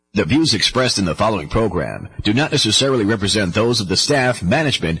The views expressed in the following program do not necessarily represent those of the staff,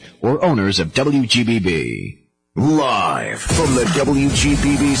 management, or owners of WGBB. Live from the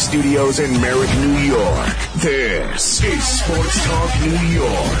WGBB studios in Merrick, New York, this is Sports Talk New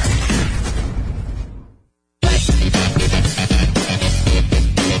York.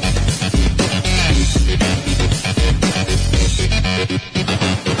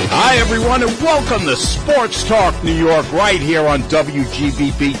 Hi, everyone, and welcome to Sports Talk New York right here on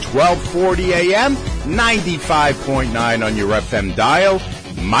WGBB 1240 AM, 95.9 on your FM dial.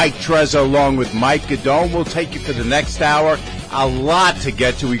 Mike Trezza along with Mike Godone will take you for the next hour. A lot to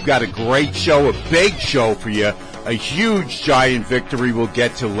get to. We've got a great show, a big show for you. A huge Giant victory we'll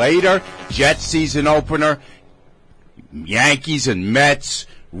get to later. Jets season opener. Yankees and Mets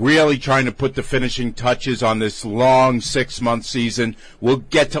really trying to put the finishing touches on this long 6-month season. We'll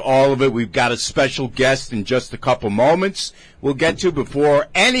get to all of it. We've got a special guest in just a couple moments we'll get to. Before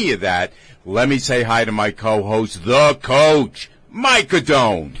any of that, let me say hi to my co-host, the coach, Mike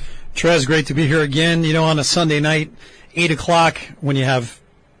Godone. Trez, great to be here again. You know, on a Sunday night, 8 o'clock, when you have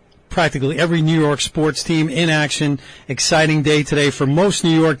practically every New York sports team in action. Exciting day today for most New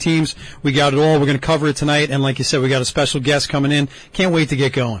York teams. We got it all. We're going to cover it tonight. And like you said, we got a special guest coming in. Can't wait to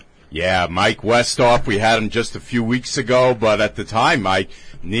get going. Yeah, Mike Westhoff. We had him just a few weeks ago, but at the time, Mike,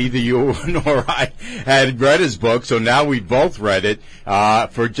 neither you nor I had read his book, so now we both read it.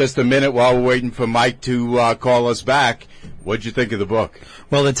 For just a minute while we're waiting for Mike to call us back, what'd you think of the book?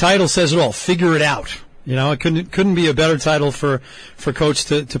 Well, the title says it all. Figure it out. You know, it couldn't be a better title for Coach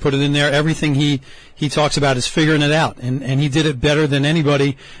to put it in there. Everything he talks about is figuring it out, and he did it better than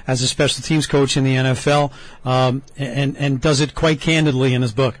anybody as a special teams coach in the NFL, and does it quite candidly in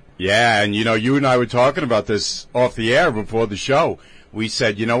his book. Yeah, and you know, you and I were talking about this off the air before the show. We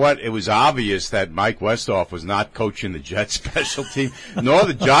said, you know what, it was obvious that Mike Westhoff was not coaching the Jets special team, nor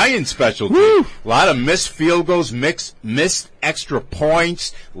the Giants special team. Woo! A lot of missed field goals, missed extra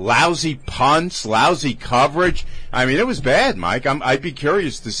points, lousy punts, lousy coverage. I mean, it was bad, Mike. I'd be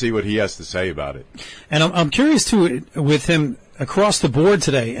curious to see what he has to say about it. And I'm curious, too, with him across the board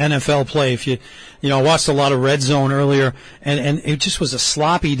today, NFL play. If you watched a lot of Red Zone earlier, and it just was a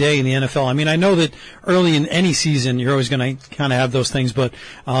sloppy day in the NFL. I mean, I know that early in any season you're always going to kind of have those things, but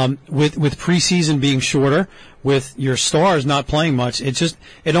with preseason being shorter, with your stars not playing much,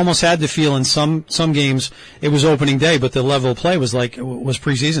 it almost had to feel in some games it was opening day, but the level of play was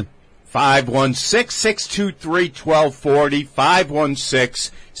preseason.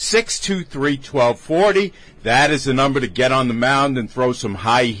 516-623-1240, 516-623-1240. That is the number to get on the mound and throw some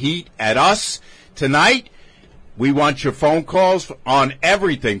high heat at us. Tonight, we want your phone calls on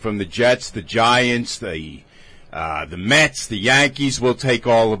everything from the Jets, the Giants, the Mets, the Yankees. We'll take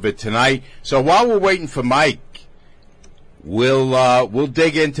all of it tonight. So while we're waiting for Mike, we'll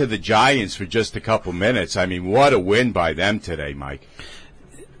dig into the Giants for just a couple minutes. I mean, what a win by them today, Mike.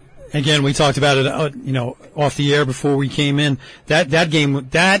 Again, we talked about it, off the air before we came in. That game,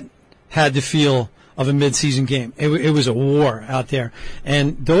 that had the feel of a midseason game. It was a war out there.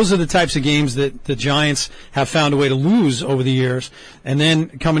 And those are the types of games that the Giants have found a way to lose over the years. And then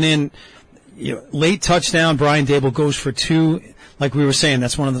coming in, late touchdown, Brian Dable goes for 2. Like we were saying,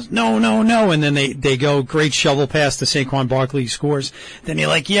 that's one of those, no. And then they go, great shovel pass to Saquon Barkley, scores. Then you're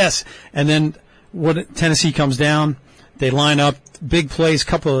like, yes. And then Tennessee comes down. They line up, big plays,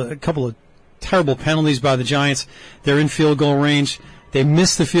 couple of terrible penalties by the Giants. They're in field goal range. They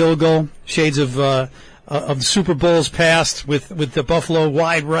miss the field goal. Shades of the Super Bowls past with the Buffalo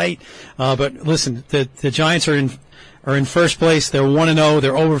wide right. But listen, the Giants are in first place. They're 1-0.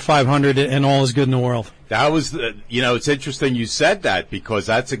 They're over 500, and all is good in the world. That was it's interesting you said that, because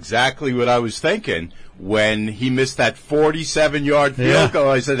that's exactly what I was thinking when he missed that 47-yard field goal.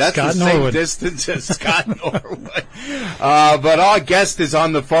 I said, that's Scott the Norwood. Same distance as Scott Norwood. But our guest is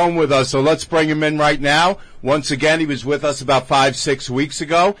on the phone with us, so let's bring him in right now. Once again, he was with us about 5-6 weeks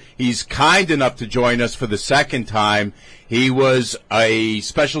ago. He's kind enough to join us for the second time. He was a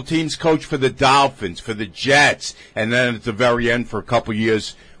special teams coach for the Dolphins, for the Jets, and then at the very end for a couple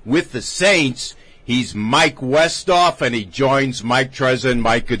years with the Saints. He's Mike Westhoff, and he joins Mike Trezza and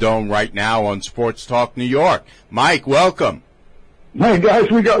Mike Godone right now on Sports Talk New York. Mike, welcome. Hey, guys,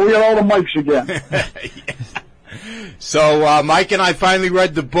 we got all the mics again. Yeah. So Mike and I finally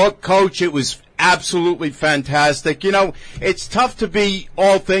read the book, Coach. It was absolutely fantastic. You know, it's tough to be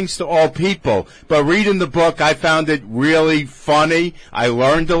all things to all people, but reading the book, I found it really funny. I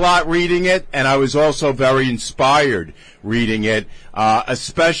learned a lot reading it, and I was also very inspired reading it,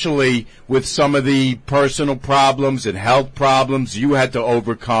 especially with some of the personal problems and health problems you had to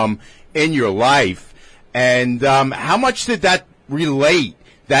overcome in your life. And how much did that relate,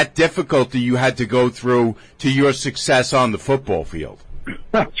 that difficulty you had to go through to your success on the football field?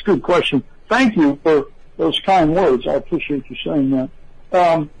 That's a good question. Thank you for those kind words. I appreciate you saying that.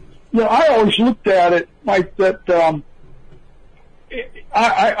 I always looked at it like that.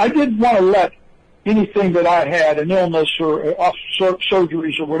 I didn't want to let anything that I had, an illness or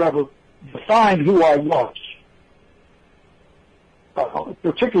surgeries or whatever, define who I was.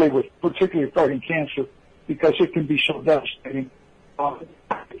 Particularly fighting cancer, because it can be so devastating.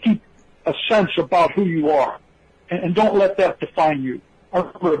 Keep a sense about who you are, and don't let that define you. I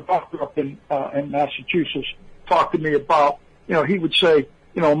remember a doctor up in Massachusetts talked to me about, he would say,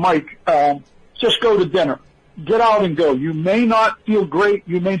 Mike, just go to dinner. Get out and go. You may not feel great.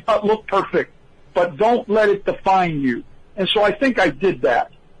 You may not look perfect, but don't let it define you. And so I think I did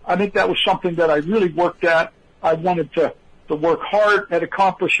that. I think that was something that I really worked at. I wanted to work hard at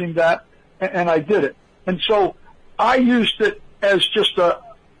accomplishing that, and I did it. And so I used it as just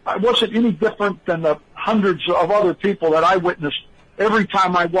I wasn't any different than the hundreds of other people that I witnessed every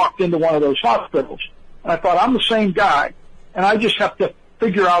time I walked into one of those hospitals. And I thought, I'm the same guy, and I just have to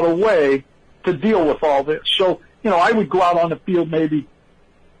figure out a way to deal with all this. So, I would go out on the field maybe.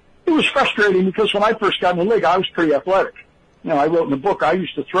 It was frustrating because when I first got in the league, I was pretty athletic. I wrote in the book, I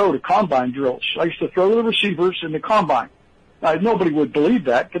used to throw to combine drills. I used to throw to the receivers in the combine. Now, nobody would believe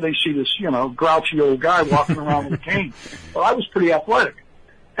that because they see this, grouchy old guy walking around with a cane. But I was pretty athletic.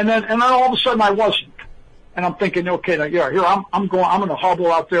 And then all of a sudden I wasn't. And I'm thinking, okay, now, here I'm going to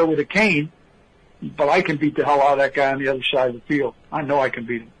hobble out there with a cane, but I can beat the hell out of that guy on the other side of the field. I know I can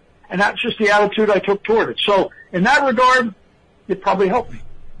beat him. And that's just the attitude I took toward it. So in that regard, it probably helped me.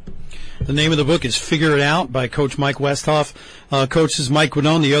 The name of the book is Figure It Out by Coach Mike Westhoff. Coach is Mike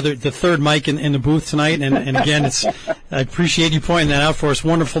Guidone, the third Mike in the booth tonight. And again, I appreciate you pointing that out for us.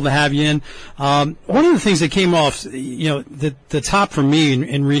 Wonderful to have you in. One of the things that came off, the top for me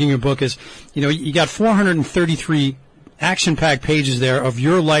in reading your book is, you got 433 action-packed pages there of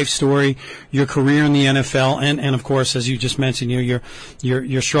your life story, your career in the NFL, and of course, as you just mentioned,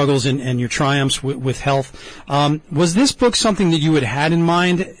 your struggles and your triumphs with health. Was this book something that you had in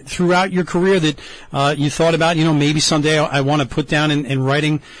mind throughout your career that you thought about? Maybe someday I want to put down in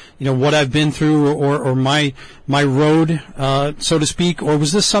writing, what I've been through or my road, so to speak, or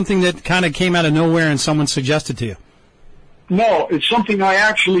was this something that kind of came out of nowhere and someone suggested to you? No, it's something I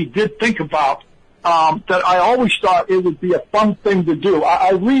actually did think about. That I always thought it would be a fun thing to do.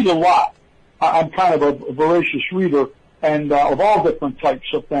 I read a lot. I'm kind of a voracious reader, and of all different types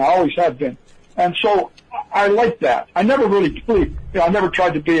of things. I always have been. And so I like that. I never really believed, I never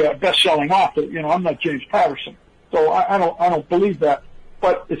tried to be a best-selling author. I'm not James Patterson. So I don't believe that.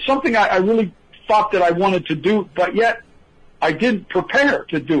 But it's something I really thought that I wanted to do, but yet I didn't prepare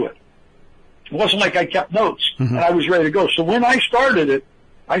to do it. It wasn't like I kept notes and I was ready to go. So when I started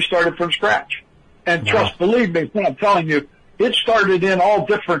from scratch. And trust, believe me, when I'm telling you, it started in all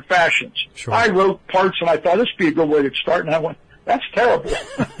different fashions. Sure. I wrote parts and I thought this would be a good way to start, and I went, that's terrible.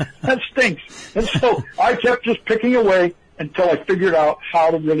 That stinks. And so I kept just picking away until I figured out how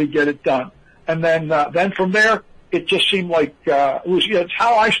to really get it done. And then from there, it just seemed like it's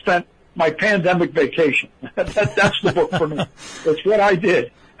how I spent my pandemic vacation. That's the book for me. That's what I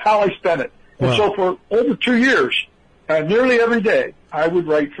did, how I spent it. And so for over 2 years, nearly every day, I would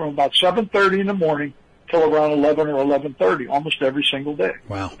write from about 7:30 in the morning till around 11 or 11:30, almost every single day.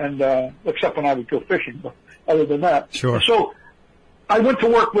 Wow. And except when I would go fishing, but other than that. Sure. And so I went to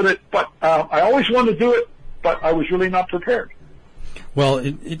work with it, but I always wanted to do it, but I was really not prepared. Well,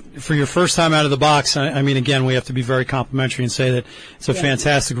 for your first time out of the box, I mean, again, we have to be very complimentary and say that it's a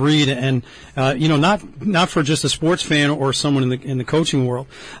fantastic read, and not for just a sports fan or someone in the coaching world.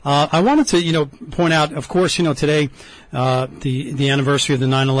 I wanted to point out, of course, today the anniversary of the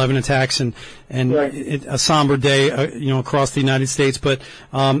 9/11 attacks and right. A somber day across the United States. But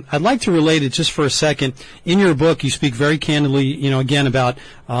I'd like to relate it just for a second. In your book, you speak very candidly, again about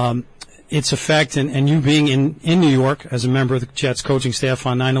its effect and you being in New York as a member of the Jets coaching staff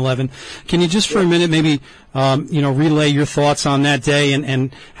on 9/11. Can you just for a minute maybe, relay your thoughts on that day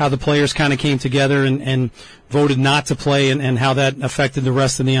and how the players kind of came together and voted not to play and how that affected the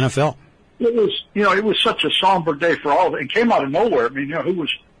rest of the NFL? It was such a somber day for all of it. It came out of nowhere. I mean,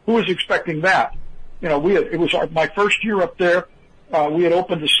 who was expecting that? It was my first year up there. We had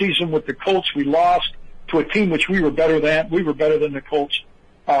opened the season with the Colts. We lost to a team which we were better than. We were better than the Colts.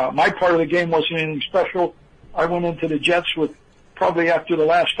 My part of the game wasn't anything special. I went into the Jets with probably after the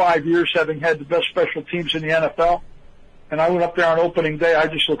last 5 years having had the best special teams in the NFL. And I went up there on opening day. I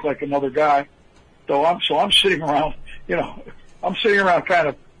just looked like another guy. So I'm sitting around, kind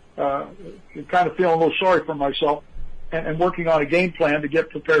of feeling a little sorry for myself. and working on a game plan to get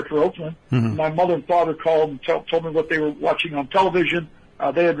prepared for Oakland. Mm-hmm. My mother and father called and told me what they were watching on television.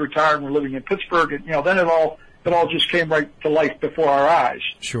 They had retired and were living in Pittsburgh, and then it all just came right to life before our eyes.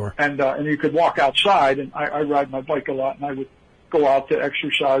 Sure. And you could walk outside, and I ride my bike a lot, and I would go out to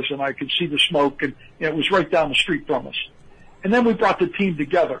exercise, and I could see the smoke, and it was right down the street from us. And then we brought the team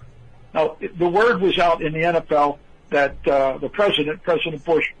together. Now, the word was out in the NFL that the President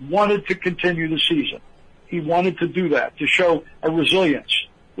Bush, wanted to continue the season. He wanted to do that, to show a resilience,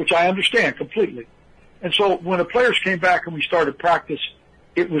 which I understand completely. And so when the players came back and we started practice,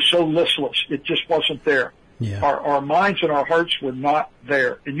 it was so listless. It just wasn't there. Yeah. Our minds and our hearts were not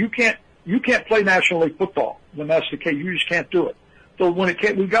there. And you can't play National League football when that's the case. You just can't do it. So when it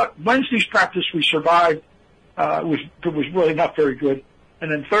came, we got Wednesday's practice, we survived. It was really not very good.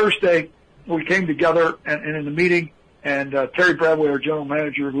 And then Thursday, we came together and in the meeting, and Terry Bradley, our general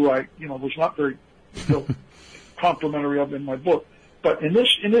manager, who I was not very complimentary of in my book, but in this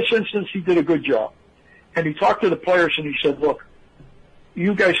instance, he did a good job. And he talked to the players and he said, "Look,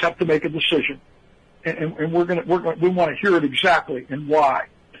 you guys have to make a decision, and we want to hear it exactly and why."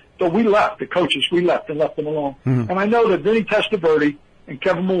 So we left, the coaches, we left and left them alone. Mm-hmm. And I know that Vinny Testaverde and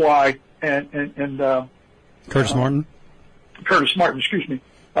Kevin Mawai and Curtis Martin, excuse me,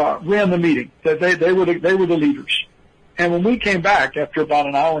 ran the meeting. They were the leaders. And when we came back after about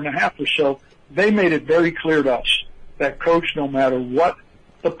an hour and a half or so, they made it very clear to us that, Coach, no matter what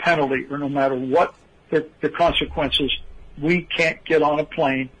the penalty or no matter what the consequences, we can't get on a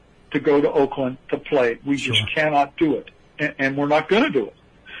plane to go to Oakland to play. We just cannot do it, and we're not going to do it.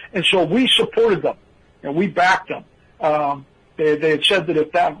 And so we supported them, and we backed them. They had said that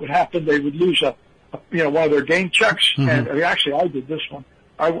if that would happen, they would lose one of their game checks. Mm-hmm. And actually, I did this one.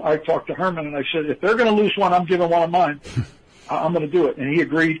 I talked to Herman and I said, if they're going to lose one, I'm giving one of mine. I'm going to do it. And he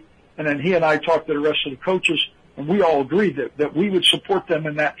agreed. And then he and I talked to the rest of the coaches, and we all agreed that we would support them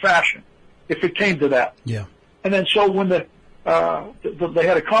in that fashion if it came to that. Yeah. And then so when they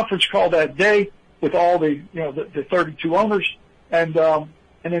had a conference call that day with all the 32 owners and the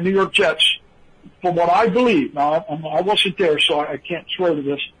New York Jets, from what I believe, now I wasn't there, so I can't swear to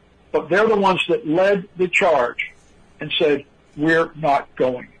this, but they're the ones that led the charge and said, we're not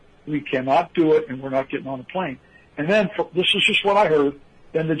going. We cannot do it, and we're not getting on a plane. And then, this is just what I heard,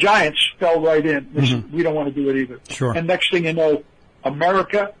 then the Giants fell right in. Mm-hmm. We don't want to do it either. Sure. And next thing you know,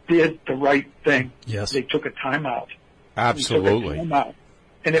 America did the right thing. Yes. They took a timeout. Absolutely. And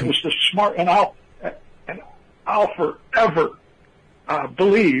it was the smart, and I'll forever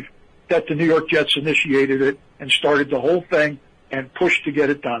believe that the New York Jets initiated it and started the whole thing and pushed to get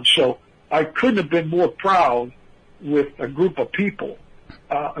it done. So I couldn't have been more proud with a group of people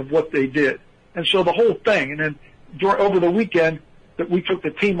of what they did. And so the whole thing, and then over the weekend, that we took the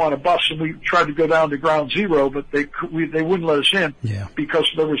team on a bus and we tried to go down to Ground Zero, but they wouldn't let us in because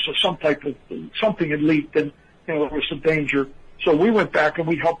there was something had leaked and there was some danger. So we went back and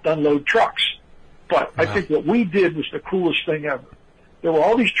we helped unload trucks. But I think what we did was the coolest thing ever. There were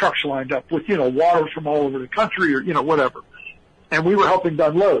all these trucks lined up with water from all over the country or whatever, and we were helping to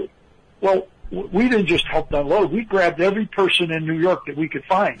unload. Well, we didn't just help to unload. We grabbed every person in New York that we could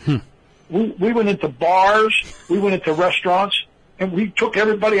find. We went into bars, we went into restaurants, and we took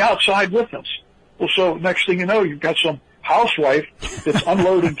everybody outside with us. Well, so next thing you know, you've got some housewife that's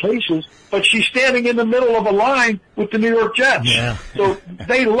unloading cases, but she's standing in the middle of a line with the New York Jets. Yeah. So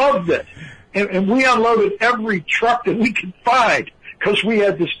they loved it. And we unloaded every truck that we could find because we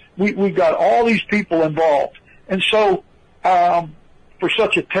had we got all these people involved. And so, for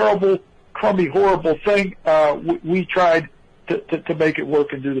such a terrible, crummy, horrible thing, we tried to make it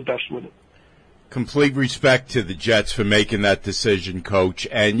work and do the best with it. Complete respect to the Jets for making that decision, Coach.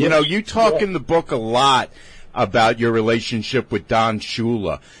 And, you talk in the book a lot about your relationship with Don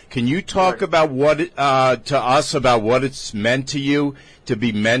Shula. Can you talk about to us about what it's meant to you to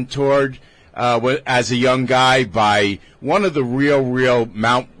be mentored as a young guy by one of the real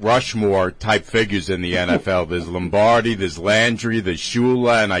Mount Rushmore type figures in the NFL? There's Lombardi, there's Landry, there's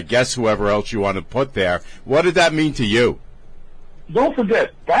Shula, and I guess whoever else you want to put there. What did that mean to you? Don't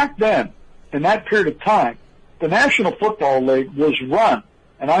forget, back then, in that period of time, the National Football League was run,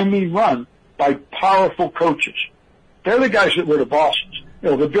 and I mean run, by powerful coaches. They're the guys that were the bosses.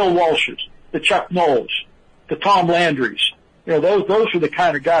 The Bill Walshes, the Chuck Knowles, the Tom Landrys. Those are the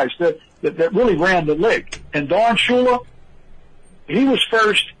kind of guys that really ran the league. And Don Shula, he was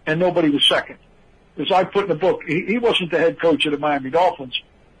first and nobody was second. As I put in the book, he wasn't the head coach of the Miami Dolphins.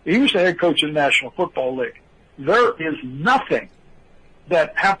 He was the head coach of the National Football League. There is nothing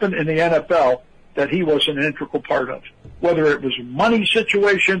that happened in the NFL that he wasn't an integral part of, whether it was a money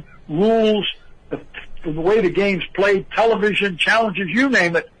situation, rules, the way the game's played, television, challenges, you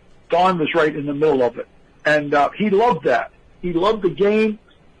name it, Don was right in the middle of it. And he loved that. He loved the game.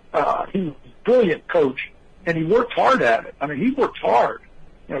 He was a brilliant coach, and he worked hard at it. I mean, he worked hard.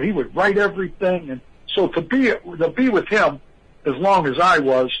 You know, he would write everything. And so to be with him as long as I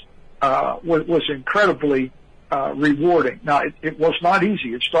was incredibly rewarding. Now, it was not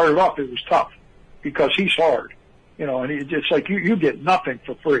easy. It started off, it was tough because he's hard. You know, and it's like you get nothing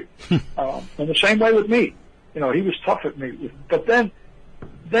for free. And the same way with me. You know, he was tough at me. But then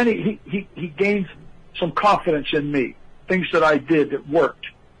he gained some confidence in me, things that I did that worked.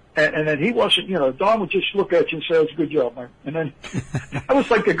 And then he wasn't, you know, Don would just look at you and say, "It's a good job, man." And then that was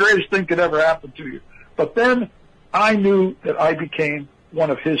like the greatest thing could ever happen to you. But then I knew that I became one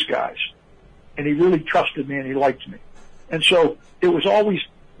of his guys. And he really trusted me and he liked me. And so it was always,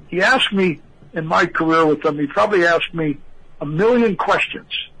 he asked me in my career with him, he probably asked me 1 million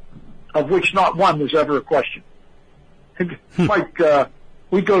questions, of which not one was ever a question. Mike,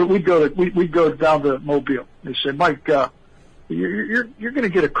 we go down to Mobile. They said, "Mike, you're going to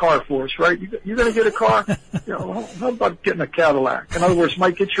get a car for us, right? You're going to get a car? You know, how about getting a Cadillac?" In other words,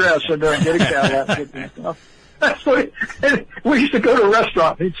 Mike, get your ass in there and get a Cadillac. You know? And we used to go to a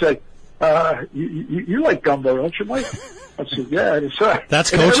restaurant. He'd say, you like gumbo, don't you, Mike? I said, "Yeah, that's right."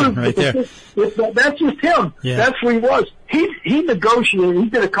 That's coaching right there. That's just him. Yeah. That's who he was. He negotiated. He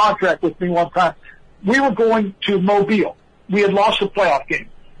did a contract with me one time. We were going to Mobile. We had lost a playoff game.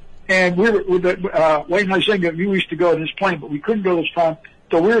 And we were with Wayne Huizenga. We used to go in his plane, but we couldn't go this time.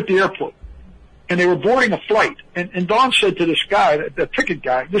 So we were at the airport. And they were boarding a flight. And Don said to this guy, the ticket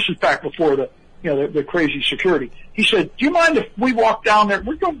guy, this is back before the crazy security. He said, "Do you mind if we walk down there?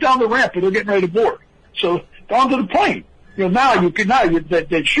 We're going down the ramp and they're getting ready to board." So down to the plane. You know,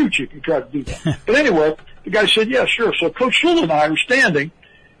 they'd shoot you if you tried to do that. But anyway, the guy said, "Yeah, sure." So Coach Shula and I were standing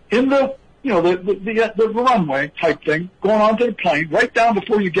in the runway type thing, going onto the plane, right down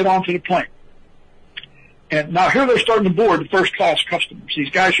before you get onto the plane. And now here they're starting to board the first class customers. These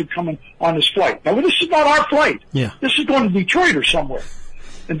guys are coming on this flight. Now this is not our flight. Yeah. This is going to Detroit or somewhere.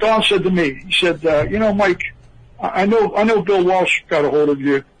 And Don said to me, he said, "You know, Mike, I know Bill Walsh got a hold of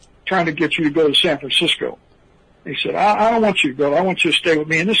you trying to get you to go to San Francisco." He said, I don't want you to go. I want you to stay with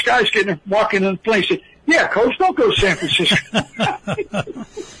me. And this guy's walking in the plane. He said, "Yeah, Coach, don't go to San Francisco."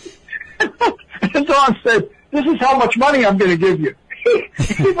 And Don said, "This is how much money I'm going to give you."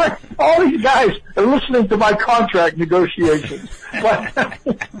 All these guys are listening to my contract negotiations. But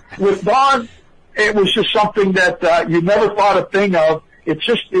with Don, it was just something that you never thought a thing of. It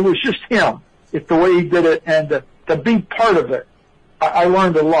was just him. It's the way he did it, and to be part of it, I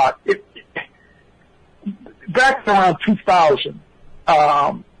learned a lot. Back around 2000,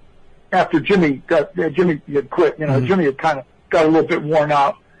 after Jimmy had quit, you know, Jimmy had kind of got a little bit worn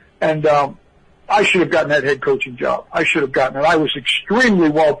out, and I should have gotten that head coaching job. I should have gotten it. I was extremely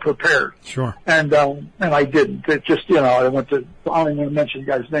well prepared. Sure. And I didn't. It just, you know, I don't even want to mention the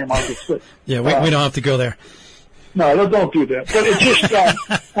guy's name. I'll just sit. Yeah, we don't have to go there. No, don't do that. But it just,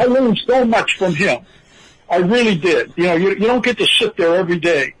 I learned so much from him. I really did. You know, you don't get to sit there every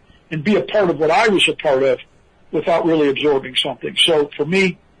day and be a part of what I was a part of without really absorbing something. So for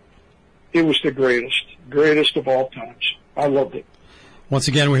me, it was the greatest of all times. I loved it. Once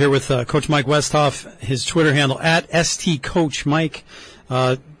again, we're here with Coach Mike Westhoff. His Twitter handle @STCoachMike.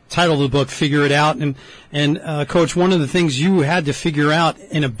 Title of the book, Figure It Out. And Coach, one of the things you had to figure out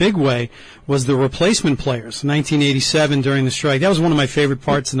in a big way was the replacement players. 1987 during the strike. That was one of my favorite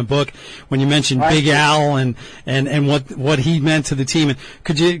parts in the book when you mentioned Big Al and what he meant to the team. And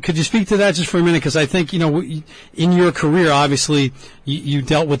could you speak to that just for a minute? Because I think, you know, in your career, obviously, you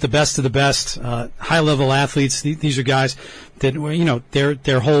dealt with the best of the best, high-level athletes. These are guys that, you know,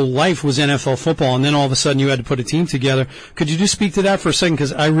 their whole life was NFL football, and then all of a sudden you had to put a team together. Could you just speak to that for a second?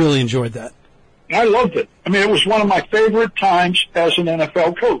 Because I really enjoyed that. I loved it. I mean, it was one of my favorite times as an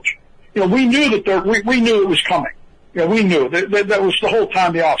NFL coach. You know, we knew that we knew it was coming. You know, we knew that was the whole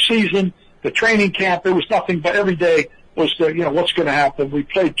time, the off season, the training camp. There was nothing but every day was what's going to happen. We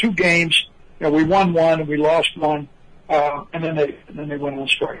played 2 games. You know, we won 1 and we lost 1, and then they went on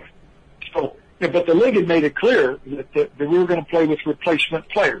strike. So, yeah, but the league had made it clear that we were going to play with replacement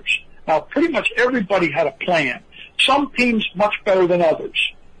players. Now, pretty much everybody had a plan. Some teams much better than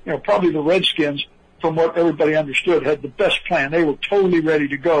others. You know, probably the Redskins, from what everybody understood, had the best plan. They were totally ready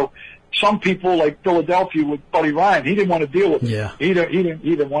to go. Some people, like Philadelphia with Buddy Ryan, he didn't want to deal with it. Yeah. He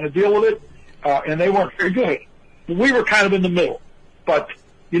didn't want to deal with it, and they weren't very good. We were kind of in the middle, but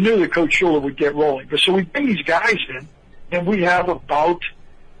you knew that Coach Shula would get rolling. But so we bring these guys in, and we have about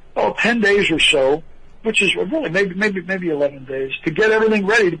 10 days or so, which is really maybe 11 days, to get everything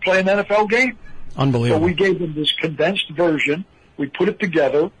ready to play an NFL game. Unbelievable. So we gave them this condensed version. We put it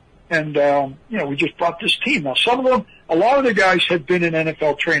together, and we just brought this team. Now, a lot of the guys had been in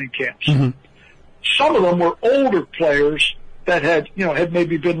NFL training camps. Mm-hmm. Some of them were older players that had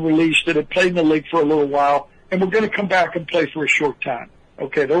maybe been released, that had played in the league for a little while, and were going to come back and play for a short time.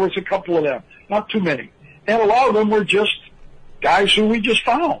 Okay, there was a couple of them, not too many. And a lot of them were just guys who we just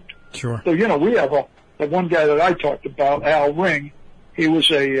found. Sure. So, we have the one guy that I talked about, Al Ring. He was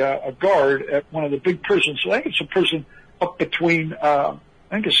a guard at one of the big prisons. I think it's a prison up between, I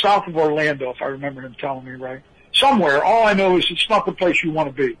think it's south of Orlando, if I remember him telling me right. Somewhere. All I know is it's not the place you want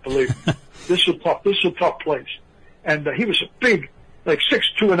to be, believe me. This is a tough place. And he was a big, like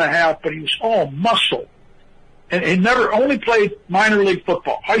 6'2.5", but he was all muscle. And he never only played minor league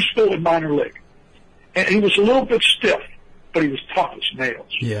football, high school and minor league. And he was a little bit stiff, but he was tough as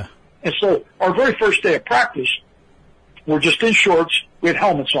nails. Yeah. And so our very first day of practice, we're just in shorts. We had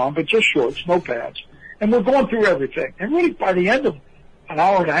helmets on, but just shorts, no pads. And we're going through everything. And really, by the end of an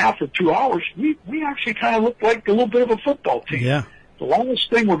hour and a half or 2 hours, we actually kind of looked like a little bit of a football team. Yeah. The longest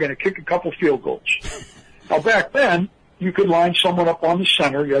thing, we're going to kick a couple field goals. Now, back then, you could line someone up on the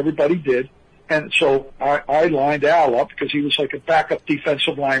center. Everybody did. And so I lined Al up because he was like a backup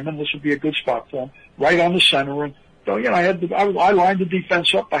defensive lineman. This would be a good spot for him, right on the center. And so, I lined the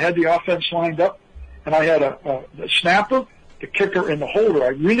defense up. I had the offense lined up, and I had a snapper, the kicker, and the holder. I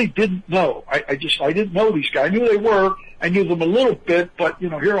really didn't know. I didn't know these guys. I knew they were. I knew them a little bit, but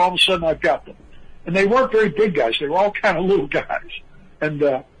here all of a sudden I've got them. And they weren't very big guys. They were all kind of little guys. And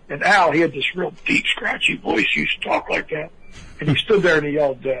Al, he had this real deep, scratchy voice. He used to talk like that. And he stood there and he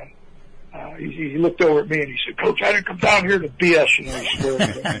yelled, he looked over at me and he said, "Coach, I didn't come down here to BS." He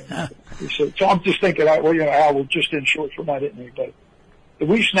swear. He said, so I'm just thinking, Al was just in shorts for my, didn't he? But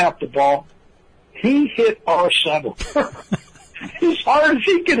we snapped the ball. He hit our center as hard as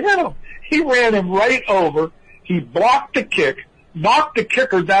he could hit him. He ran him right over. He blocked the kick, knocked the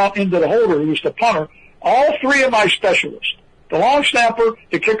kicker down into the holder, who was the punter. All three of my specialists, the long snapper,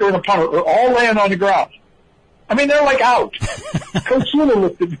 the kicker, and the punter, are all laying on the ground. I mean, they're like out. Coach Lula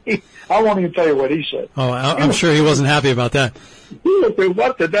looked at me. I won't even tell you what he said. Oh, I'm sure he wasn't happy about that. He looked at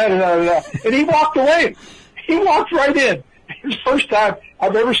what the da-da-da-da, and he walked away. He walked right in. It's the first time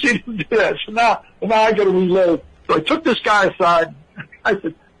I've ever seen him do that. So now I got to reload. So I took this guy aside. I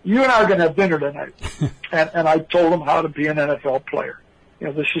said, "You and I are going to have dinner tonight." and I told him how to be an NFL player.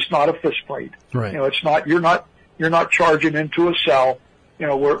 This is not a fist fight. Right. It's not. You're not charging into a cell.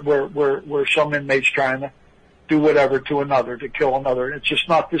 Where some inmate's trying to do whatever to another, to kill another. It's just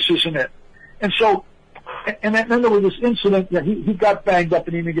not. This isn't it. And so, and then there was this incident that he got banged up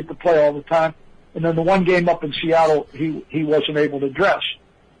and he didn't get to play all the time. And then the one game up in Seattle, he wasn't able to dress.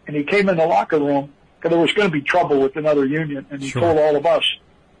 And he came in the locker room because there was going to be trouble with another union. And he told all of us,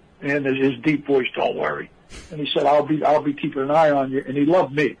 and his deep voice, "Don't worry." And he said, I'll be keeping an eye on you. And he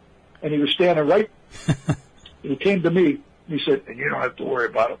loved me. And he was standing right. He came to me and he said, "And you don't have to worry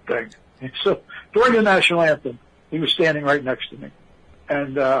about a thing." And so during the national anthem, he was standing right next to me.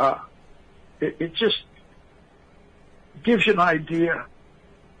 And, it just gives you an idea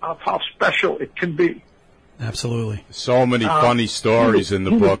of how special it can be. Absolutely. So many funny stories in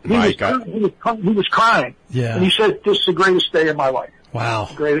the book, Mike. He was crying. Yeah. And he said, "This is the greatest day of my life." Wow.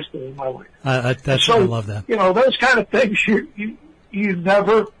 The greatest day of my life. I love that. Those kind of things you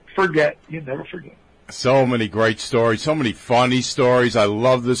never forget. You never forget. So many great stories, so many funny stories. I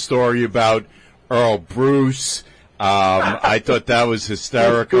love the story about Earl Bruce. I thought that was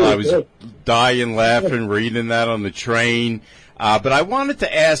hysterical. I was dying laughing reading that on the train. But I wanted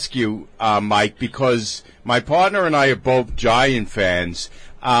to ask you, Mike, because my partner and I are both Giant fans.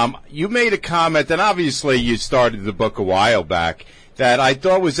 You made a comment, and obviously you started the book a while back, that I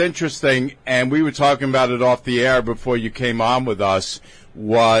thought was interesting, and we were talking about it off the air before you came on with us,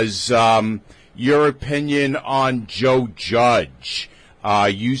 was your opinion on Joe Judge.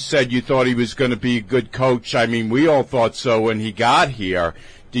 You said you thought he was going to be a good coach. I mean, we all thought so when he got here.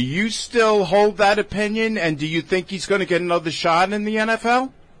 Do you still hold that opinion, and do you think he's going to get another shot in the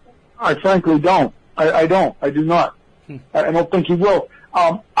NFL? I frankly don't. I don't. I do not. I don't think he will.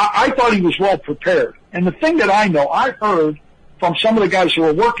 I thought he was well prepared. And the thing that I know, I heard from some of the guys who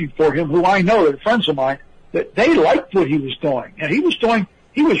were working for him, who I know are friends of mine, that they liked what he was doing. And he was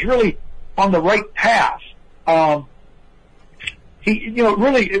really on the right path. The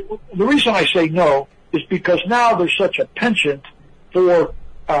reason I say no is because now there's such a penchant for,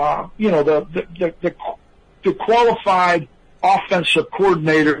 the qualified offensive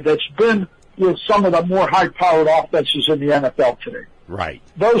coordinator that's been with some of the more high-powered offenses in the NFL today. Right.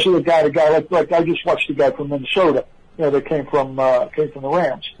 Those are the guy like I just watched the guy from Minnesota, they came from the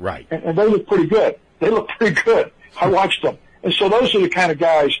Rams. Right. And they look pretty good. They look pretty good. I watched them. And so those are the kind of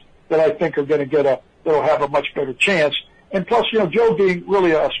guys that I think are going to that'll have a much better chance. And plus, Joe being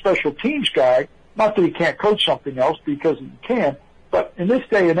really a special teams guy, not that he can't coach something else because he can, but in this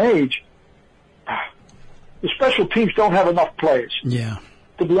day and age, the special teams don't have enough plays. Yeah.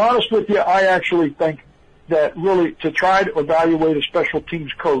 To be honest with you, I actually think that really to try to evaluate a special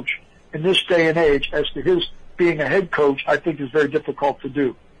teams coach in this day and age as to his being a head coach, I think is very difficult to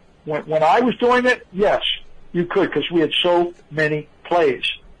do. When I was doing it, yes, you could, because we had so many plays.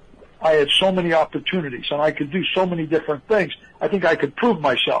 I had so many opportunities, and I could do so many different things. I think I could prove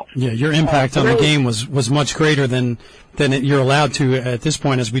myself. Yeah, your impact on the game was much greater than you're allowed to at this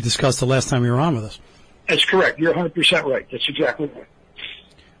point, as we discussed the last time you were on with us. That's correct. You're 100% right. That's exactly right.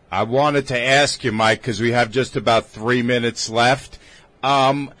 I wanted to ask you, Mike, because we have just about 3 minutes left.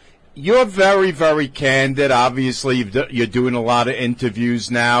 You're very, very candid. Obviously, you're doing a lot of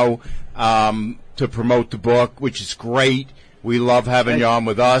interviews now to promote the book, which is great. We love having you on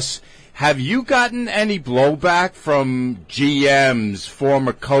with us. Have you gotten any blowback from GMs,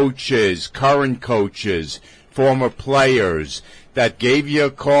 former coaches, current coaches, former players that gave you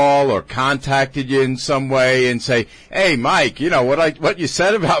a call or contacted you in some way and say, "Hey, Mike, what you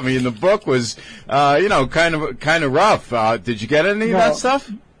said about me in the book was, kind of rough." Did you get any of that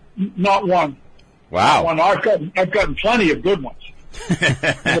stuff? Not one. Wow. Not one. I've gotten plenty of good ones.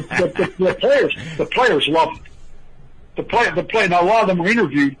 the players love it. Now a lot of them were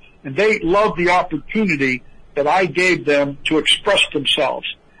interviewed, and they loved the opportunity that I gave them to express themselves.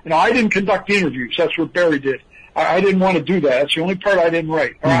 I didn't conduct the interviews. That's what Barry did. I didn't want to do that. That's the only part I didn't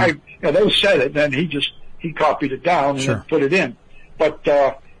write. They said it, then he copied it down and then put it in. But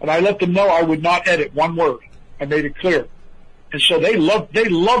and I let them know I would not edit one word. I made it clear, and so they love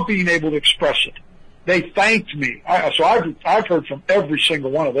being able to express it. They thanked me. So I've heard from every single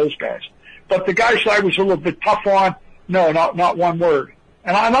one of those guys. But the guys that I was a little bit tough on, no, not one word.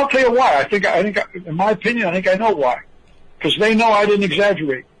 And I'll tell you why. I think, in my opinion, I think I know why. Because they know I didn't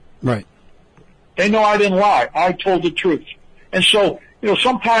exaggerate. Right. They know I didn't lie. I told the truth. And so,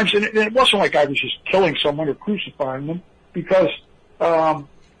 sometimes, and it wasn't like I was just killing someone or crucifying them, because, I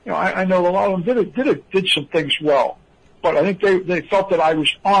know a lot of them did some things well. But I think they felt that I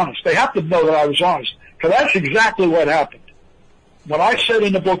was honest. They have to know that I was honest, because that's exactly what happened. What I said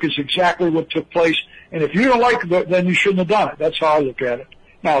in the book is exactly what took place. And if you don't like it, then you shouldn't have done it. That's how I look at it.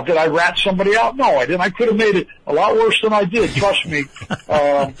 Now, did I rat somebody out? No, I didn't. I could have made it a lot worse than I did. Trust me.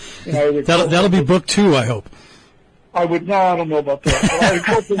 That'll be book 2, I hope. I don't know about that. But I had a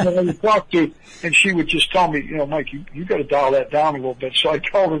girlfriend that I would talk to, and she would just tell me, Mike, you got to dial that down a little bit. So I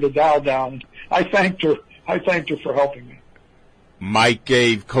told her to dial down. I thanked her for helping me. Mike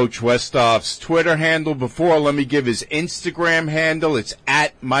gave Coach Westhoff's Twitter handle before. Let me give his Instagram handle. It's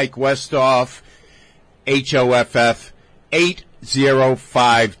at Mike Westhoff, HOFF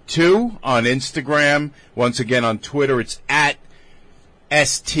 8052 on Instagram. Once again on Twitter, it's at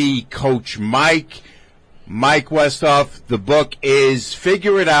ST Coach Mike. Mike Westhoff, the book is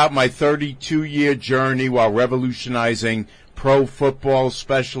Figure It Out, My 32-Year Journey While Revolutionizing Pro Football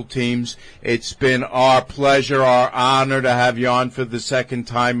Special Teams. It's been our pleasure, our honor to have you on for the second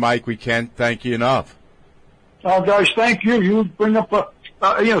time, Mike. We can't thank you enough. Guys, thank you. You bring up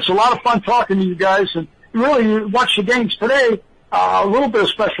it's a lot of fun talking to you guys, and really, you watch the games today, a little bit of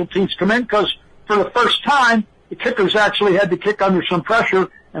special teams come in, because for the first time, the kickers actually had to kick under some pressure,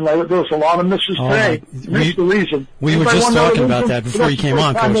 and there was a lot of misses today. That's the reason. We were just talking about that before you came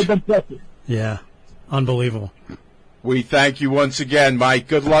on, Coach. Yeah, unbelievable. We thank you once again, Mike.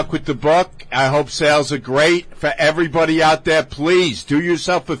 Good luck with the book. I hope sales are great. For everybody out there, please do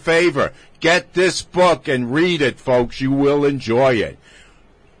yourself a favor. Get this book and read it, folks. You will enjoy it.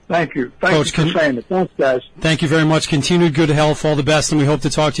 Thank you. Thank you for saying it. Thanks, guys. Thank you very much. Continued good health. All the best, and we hope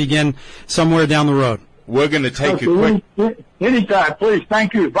to talk to you again somewhere down the road. We're going to take a quick... Anytime, please.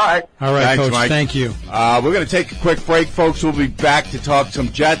 Thank you. Bye. All right, thanks, Coach. Mike. Thank you. We're going to take a quick break, folks. We'll be back to talk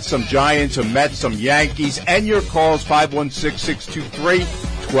some Jets, some Giants, some Mets, some Yankees, and your calls,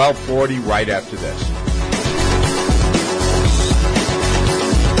 516-623-1240, right after this.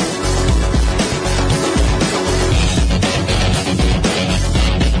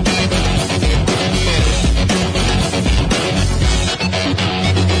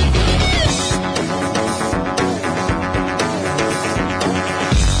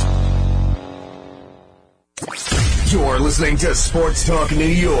 You're listening to Sports Talk New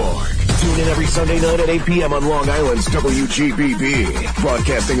York. Tune in every Sunday night at 8 p.m. on Long Island's WGBB.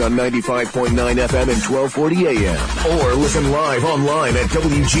 Broadcasting on 95.9 FM and 1240 AM. Or listen live online at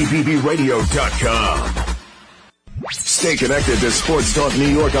WGBBradio.com. Stay connected to Sports Talk New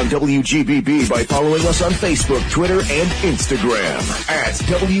York on WGBB by following us on Facebook, Twitter, and Instagram at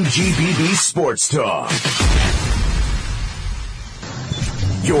WGBB Sports Talk.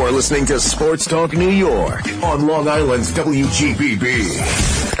 You're listening to Sports Talk New York on Long Island's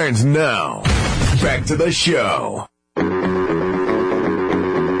WGBB. And now, back to the show.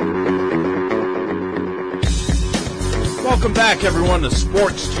 Welcome back, everyone, to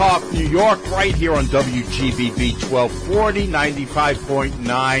Sports Talk New York, right here on WGBB 1240,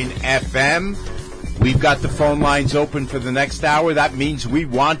 95.9 FM. We've got the phone lines open for the next hour. That means we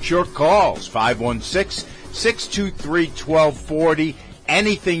want your calls. 516-623-1240.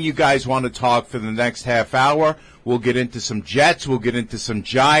 Anything you guys want to talk for the next half hour. We'll get into some Jets. We'll get into some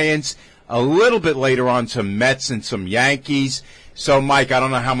Giants. A little bit later on, some Mets and some Yankees. So, Mike, I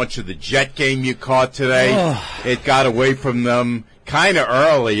don't know how much of the Jet game you caught today. It got away from them kind of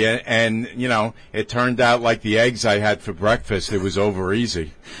early, and, you know, it turned out like the eggs I had for breakfast. It was over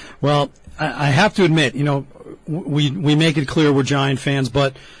easy. Well, I have to admit, you know, we make it clear we're Giant fans,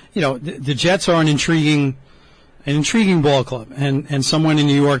 but, you know, the Jets are an intriguing ball club, and someone in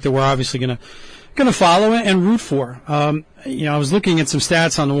New York that we're obviously going to follow and root for. You know, I was looking at some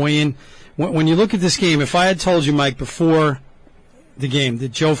stats on the way in. When you look at this game, if I had told you, Mike, before the game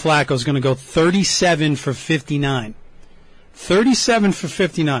that Joe Flacco is going to go 37 for 59. 37 for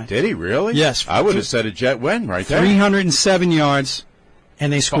 59. Did he really? Yes. I would have said a Jet win right there. 307 yards,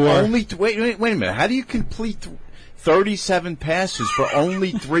 and they score. Wait a minute. How do you complete 37 passes for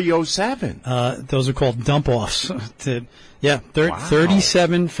only 307? Those are called dump-offs. Wow.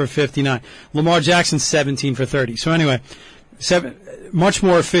 37 for 59. Lamar Jackson, 17 for 30. So anyway, much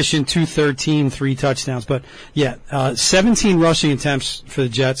more efficient, 213, 3 touchdowns. But, 17 rushing attempts for the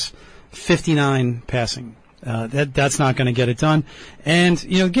Jets, 59 passing. That's not going to get it done. And,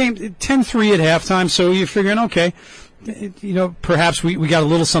 you know, game 10-3 at halftime, so you're figuring, okay, you know, perhaps we got a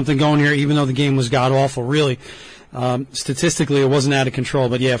little something going here, even though the game was god-awful, really. Statistically, it wasn't out of control.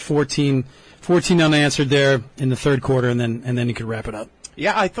 But, 14 unanswered there in the third quarter, and then you could wrap it up.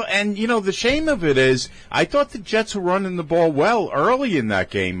 Yeah, I thought, and you know, the shame of it is, I thought the Jets were running the ball well early in that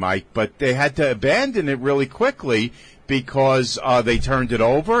game, Mike, but they had to abandon it really quickly because they turned it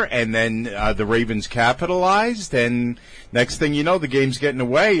over, and then the Ravens capitalized, and next thing you know, the game's getting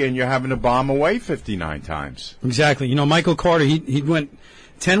away, and you're having to bomb away 59 times. Exactly. You know, Michael Carter, he went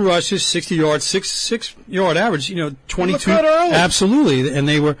 10 rushes, 60 yards, 6-yard average, you know, 22. Absolutely. And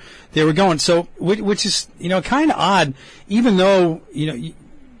they were going. So, which is, you know, kind of odd, even though, you know,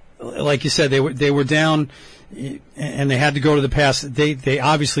 like you said, they were down and they had to go to the pass. They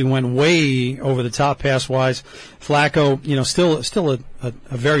obviously went way over the top pass wise. Flacco, you know, still a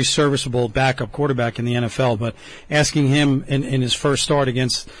very serviceable backup quarterback in the NFL, but asking him in his first start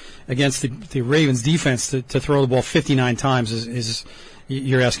against the Ravens defense to throw the ball 59 times is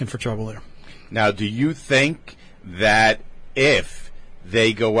you're asking for trouble there. Now, do you think that if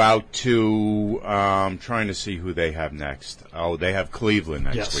they go out to, trying to see who they have next. Oh, they have Cleveland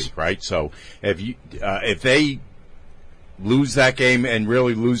next week, right? So if they lose that game and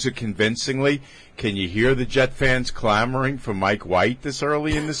really lose it convincingly, can you hear the Jet fans clamoring for Mike White this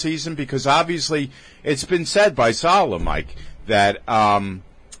early in the season? Because obviously it's been said by Saleh, Mike, that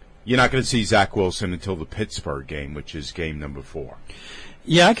you're not going to see Zach Wilson until the Pittsburgh game, which is game number 4.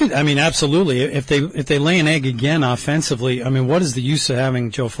 Yeah, absolutely. If they lay an egg again offensively, I mean, what is the use of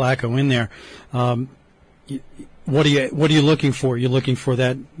having Joe Flacco in there? What are you looking for? You're looking for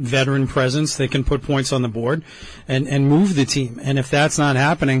that veteran presence that can put points on the board and move the team. And if that's not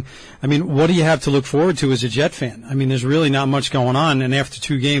happening, I mean, what do you have to look forward to as a Jet fan? I mean, there's really not much going on. And after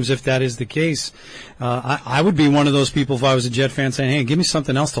 2 games, if that is the case, I would be one of those people if I was a Jet fan saying, hey, give me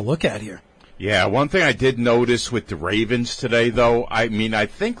something else to look at here. Yeah, one thing I did notice with the Ravens today, though, I mean, I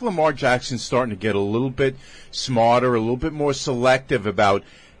think Lamar Jackson's starting to get a little bit smarter, a little bit more selective about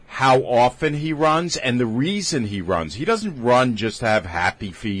how often he runs and the reason he runs. He doesn't run just to have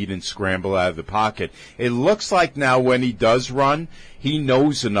happy feet and scramble out of the pocket. It looks like now when he does run, he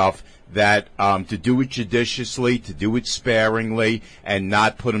knows enough that to do it judiciously, to do it sparingly, and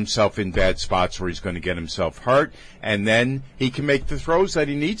not put himself in bad spots where he's going to get himself hurt, and then he can make the throws that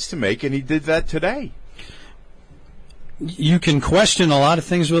he needs to make, and he did that today. You can question a lot of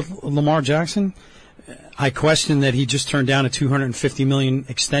things with Lamar Jackson. I question that he just turned down a $250 million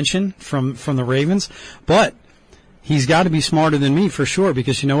extension from the Ravens, but he's got to be smarter than me for sure,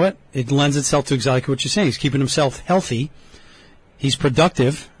 because you know what? It lends itself to exactly what you're saying. He's keeping himself healthy. He's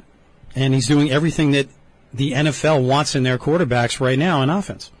productive. And he's doing everything that the NFL wants in their quarterbacks right now in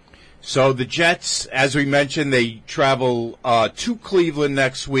offense. So the Jets, as we mentioned, they travel to Cleveland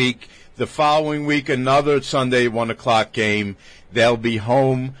next week. The following week, another Sunday 1 o'clock game. They'll be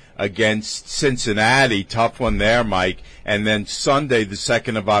home against Cincinnati. Tough one there, Mike. And then Sunday, the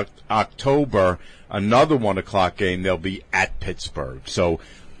 2nd of October, another 1 o'clock game. They'll be at Pittsburgh. So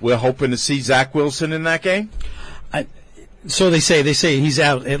we're hoping to see Zach Wilson in that game? So they say he's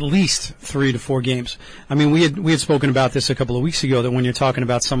out at least 3 to 4 games. I mean, we had spoken about this a couple of weeks ago, that when you're talking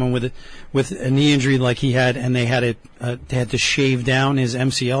about someone with a knee injury like he had, and they had to shave down his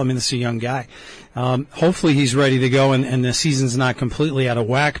MCL. I mean, this is a young guy. Hopefully he's ready to go, and the season's not completely out of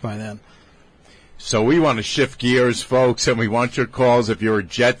whack by then. So we want to shift gears, folks, and we want your calls. If you're a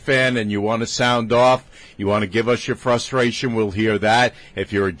Jet fan and you want to sound off, you want to give us your frustration, we'll hear that.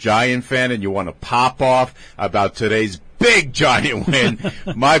 If you're a Giant fan and you want to pop off about today's big Giant win,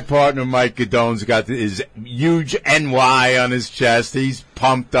 my partner Mike Gadone's got his huge NY on his chest. He's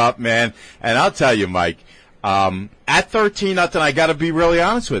pumped up, man. And I'll tell you, Mike, at 13-0, I got to be really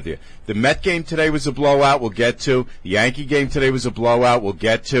honest with you. The Met game today was a blowout, we'll get to. The Yankee game today was a blowout, we'll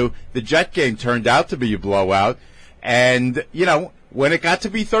get to. The Jet game turned out to be a blowout. And, you know, when it got to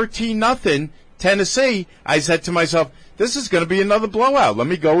be 13-0, Tennessee, I said to myself, this is going to be another blowout. Let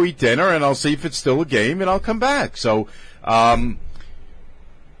me go eat dinner, and I'll see if it's still a game, and I'll come back. So,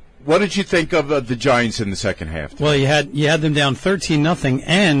 what did you think of the Giants in the second half? Well, you had them down 13-0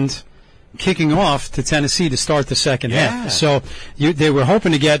 and kicking off to Tennessee to start the second half. So they were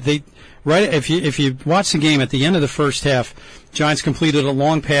hoping to get right. If you watch the game at the end of the first half, Giants completed a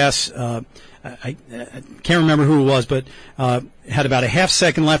long pass. I can't remember who it was, but had about a half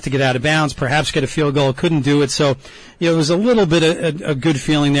second left to get out of bounds, perhaps get a field goal, couldn't do it. So, you know, it was a little bit of a good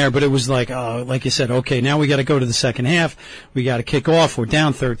feeling there, but it was like you said, okay, now we got to go to the second half. We got to kick off. We're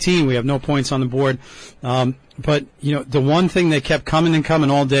down 13. We have no points on the board. But, you know, the one thing that kept coming and coming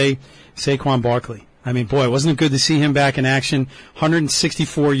all day, Saquon Barkley. I mean, boy, wasn't it good to see him back in action?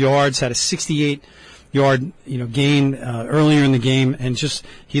 164 yards, had a 68-yard, gain earlier in the game, and just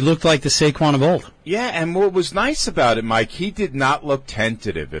he looked like the Saquon of old. Yeah, and what was nice about it, Mike, he did not look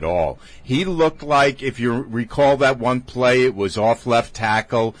tentative at all. He looked like, if you recall that one play, it was off left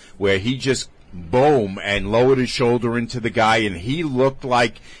tackle where he just boom and lowered his shoulder into the guy, and he looked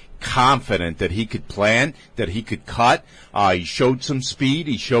like confident that he could plan, that he could cut. He showed some speed.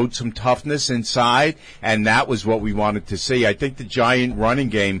 He showed some toughness inside, and that was what we wanted to see. I think the Giant running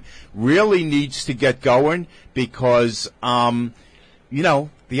game really needs to get going because,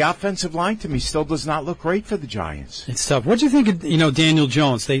 the offensive line to me still does not look great for the Giants. It's tough. What do you think of, Daniel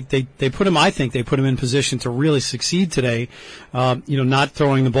Jones? They put him, I think they put him in position to really succeed today, not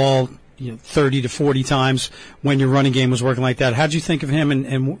throwing the ball 30 to 40 times when your running game was working like that. How'd you think of him,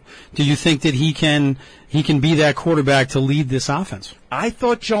 and do you think that he can be that quarterback to lead this offense? I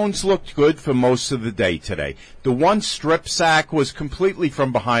thought Jones looked good for most of the day today. The one strip sack was completely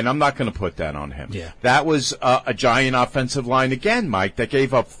from behind. I'm not going to put that on him. Yeah. That was a Giant offensive line again, Mike, that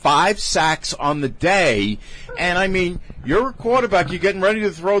gave up 5 sacks on the day. And, I mean, you're a quarterback. You're getting ready to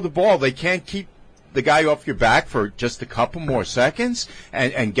throw the ball. They can't keep the guy off your back for just a couple more seconds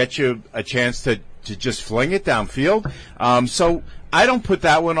and get you a chance to just fling it downfield. So I don't put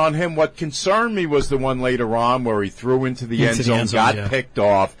that one on him. What concerned me was the one later on where he threw into the end zone, got picked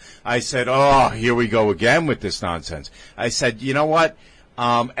off. I said, here we go again with this nonsense. I said, you know what?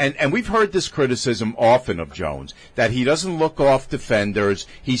 And we've heard this criticism often of Jones, that he doesn't look off defenders.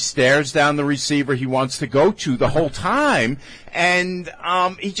 He stares down the receiver he wants to go to the whole time, and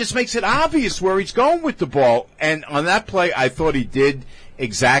he just makes it obvious where he's going with the ball. And on that play, I thought he did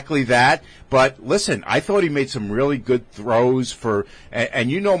exactly that. But listen, I thought he made some really good throws and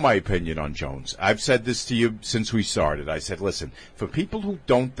you know my opinion on Jones. I've said this to you since we started. I said, listen, for people who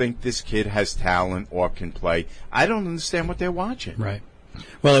don't think this kid has talent or can play, I don't understand what they're watching. Right.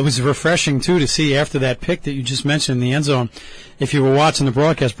 Well, it was refreshing, too, to see after that pick that you just mentioned in the end zone. If you were watching the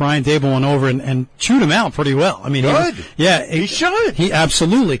broadcast, Brian Dable went over and chewed him out pretty well. I mean, good. He should. He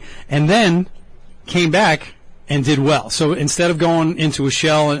absolutely. And then came back and did well. So instead of going into a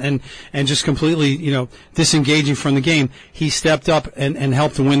shell and just completely, disengaging from the game, he stepped up and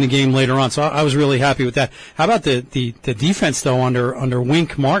helped to win the game later on. So I was really happy with that. How about the defense, though, under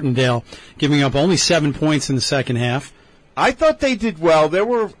Wink Martindale, giving up only 7 points in the second half? I thought they did well. There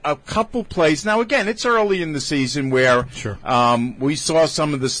were a couple plays. Now, again, it's early in the season where we saw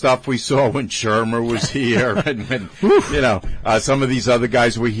some of the stuff we saw when Shermer was here and when, some of these other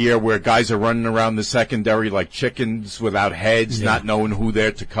guys were here where guys are running around the secondary like chickens without heads, not knowing who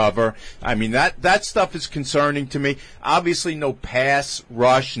they're to cover. I mean, that stuff is concerning to me. Obviously, no pass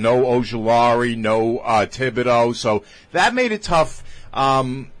rush, no Ojulari, no Thibodeau. So that made it tough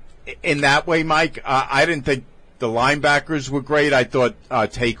in that way, Mike. I didn't think the linebackers were great. I thought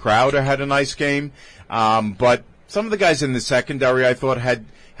Tay Crowder had a nice game. But some of the guys in the secondary I thought had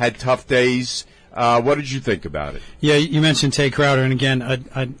tough days. What did you think about it? Yeah, you mentioned Tay Crowder, and again,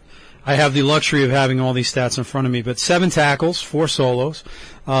 I have the luxury of having all these stats in front of me, but 7 tackles, 4 solos.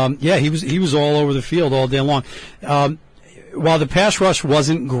 He was all over the field all day long. While the pass rush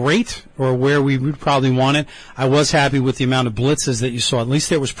wasn't great or where we would probably want it, I was happy with the amount of blitzes that you saw. At least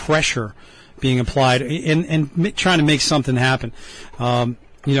there was pressure being applied and trying to make something happen. And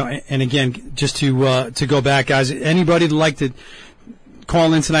again, just to go back, guys, anybody that'd like to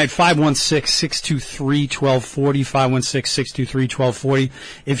call in tonight, 516-623-1240, 516-623-1240.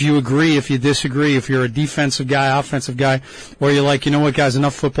 If you agree, if you disagree, if you're a defensive guy, offensive guy, or you're like, you know what, guys,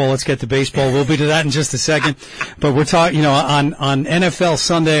 enough football, let's get to baseball. We'll be to that in just a second. But we're talking, on NFL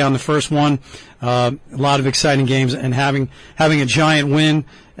Sunday on the first one, a lot of exciting games, and having a Giant win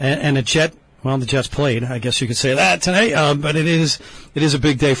and a Jet. Well, the Jets played, I guess you could say that tonight, but it is a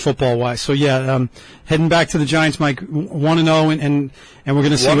big day football-wise. So, heading back to the Giants, Mike, 1-0, and we're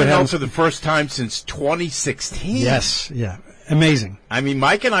going to see what happens. For the first time since 2016. Yes, yeah, amazing. I mean,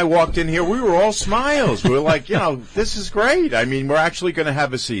 Mike and I walked in here, we were all smiles. We were like, this is great. I mean, we're actually going to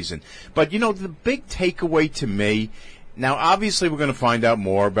have a season. But, the big takeaway to me, now, obviously, we're going to find out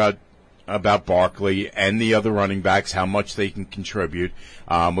more about Barkley and the other running backs, how much they can contribute.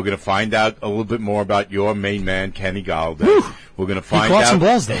 We're going to find out a little bit more about your main man, Kenny Golladay. Whew. We're going to find out. He caught some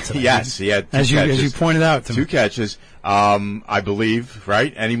balls though today. Yes, he had 2 catches. As you pointed out to me. 2 catches, I believe,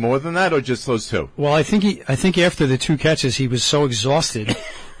 right? Any more than that, or just those 2? Well, I think after the 2 catches, he was so exhausted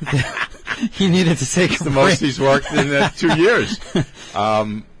that he needed to take the most he's worked in 2 years.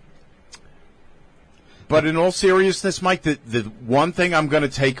 But in all seriousness, Mike, the one thing I'm going to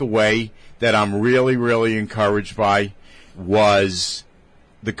take away that I'm really, really encouraged by was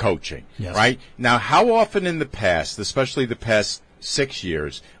the coaching, yes. Right? Now, how often in the past, especially the past 6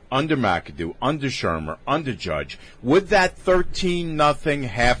 years, under McAdoo, under Shermer, under Judge, would that 13-0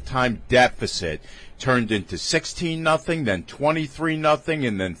 halftime deficit turned into 16-0, then 23-0,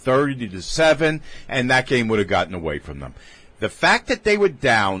 and then 30-7, and that game would have gotten away from them? The fact that they were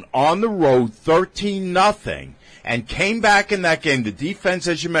down on the road 13-0 and came back in that game, the defense,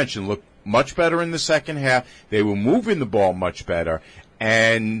 as you mentioned, looked much better in the second half. They were moving the ball much better.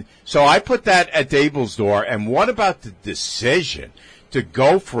 And so I put that at Dable's door. And what about the decision to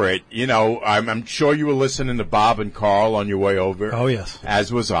go for it? I'm sure you were listening to Bob and Carl on your way over. Oh, yes.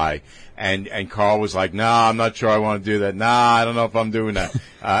 As was I. And Carl was like, nah, I'm not sure I want to do that. Nah, I don't know if I'm doing that.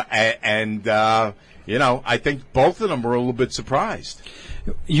 I think both of them were a little bit surprised.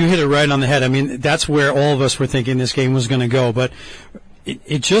 You hit it right on the head. I mean, that's where all of us were thinking this game was going to go. But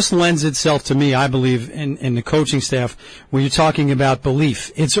it just lends itself to me, I believe, in the coaching staff, when you're talking about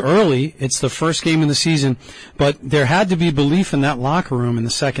belief. It's early. It's the first game in the season. But there had to be belief in that locker room in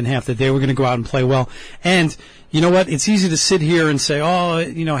the second half that they were going to go out and play well. And you know what? It's easy to sit here and say,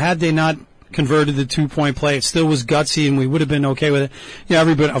 had they not converted the 2-point play, it still was gutsy and we would have been okay with it.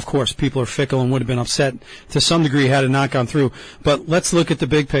 Everybody, of course, people are fickle and would have been upset to some degree had it not gone through. But let's look at the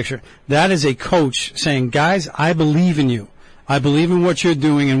big picture. That is a coach saying, guys, I believe in you. I believe in what you're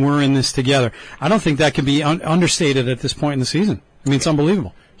doing and we're in this together. I don't think that can be understated at this point in the season. I mean, it's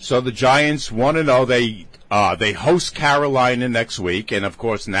unbelievable. So the Giants 1-0. They host Carolina next week, and of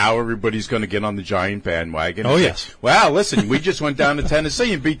course now everybody's going to get on the Giant bandwagon. Oh, yes. Well, listen, we just went down to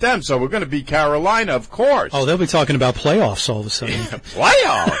Tennessee and beat them, so we're going to beat Carolina, of course. Oh, they'll be talking about playoffs all of a sudden.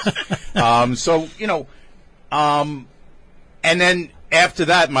 Playoffs. And then after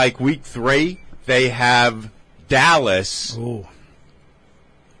that, Mike, week 3, they have Dallas. Ooh.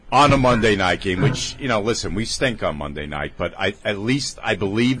 On a Monday night game, which, listen, we stink on Monday night, but at least I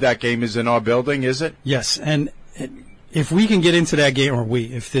believe that game is in our building, is it? Yes, and if we can get into that game,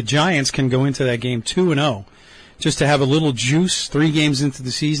 if the Giants can go into that game 2-0, just to have a little juice, 3 games into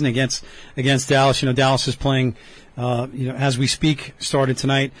the season against Dallas. Dallas is playing, as we speak, started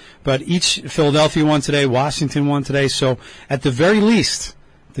tonight, but Philadelphia won today, Washington won today, so at the very least,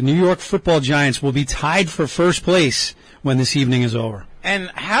 the New York Football Giants will be tied for first place when this evening is over.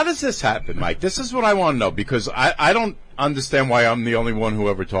 And how does this happen, Mike? This is what I want to know, because I don't understand why I'm the only one who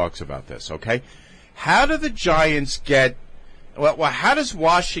ever talks about this, okay? How do the Giants get – how does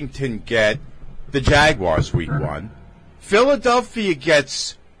Washington get the Jaguars week 1? Philadelphia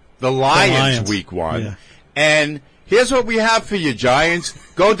gets the Lions week 1. Yeah. And here's what we have for you, Giants.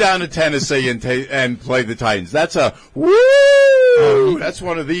 Go down to Tennessee and play the Titans. That's a woo! Woo! That's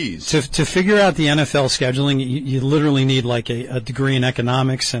one of these. To figure out the NFL scheduling, you literally need like a degree in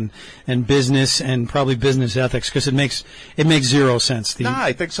economics and business and probably business ethics, because it makes zero sense.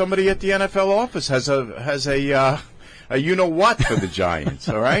 I think somebody at the NFL office has a you know what for the Giants.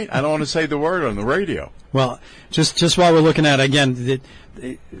 All right, I don't want to say the word on the radio. Well, just while we're looking at it, again,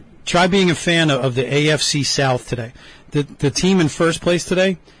 try being a fan of the AFC South today. The team in first place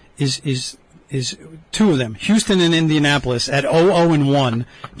today is two of them, Houston and Indianapolis at 0-1,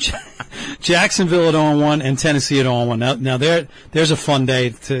 Jacksonville at 0-1, and Tennessee at 0-1. Now there's a fun day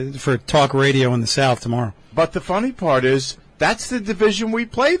for talk radio in the South tomorrow. But the funny part is, that's the division we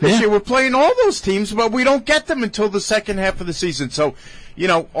play this year. We're playing all those teams, but we don't get them until the second half of the season. So,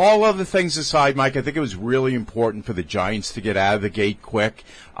 all other things aside, Mike, I think it was really important for the Giants to get out of the gate quick.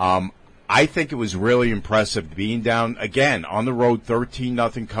 I think it was really impressive being down, again, on the road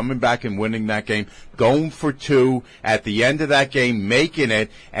 13-0, coming back and winning that game, going for two at the end of that game, making it,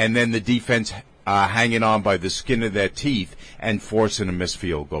 and then the defense hanging on by the skin of their teeth and forcing a missed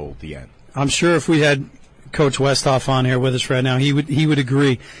field goal at the end. I'm sure if we had Coach Westhoff on here with us right now, he would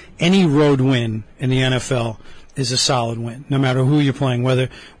agree. Any road win in the NFL is a solid win, no matter who you're playing,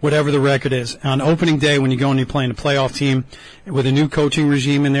 whatever the record is. On opening day, when you go and you're playing a playoff team with a new coaching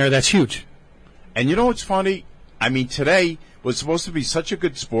regime in there, that's huge. And you know what's funny? I mean, today was supposed to be such a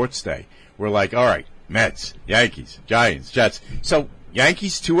good sports day. We're like, all right, Mets, Yankees, Giants, Jets. So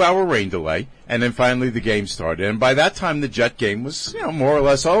Yankees 2-hour rain delay, and then finally the game started. And by that time, the Jet game was, more or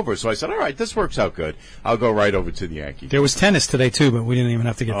less over. So I said, all right, this works out good. I'll go right over to the Yankees. There was tennis today, too, but we didn't even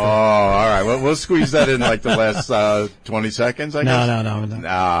have to get there. Oh, all right. Well, we'll squeeze that in like the last 20 seconds, I guess.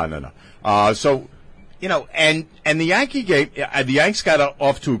 No. So, and the Yankee game, the Yanks got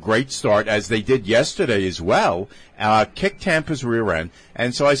off to a great start, as they did yesterday as well. Kicked Tampa's rear end.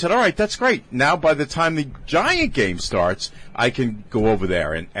 And so I said, all right, that's great. Now, by the time the Giant game starts, I can go over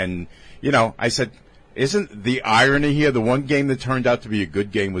there. And I said, isn't the irony here, the one game that turned out to be a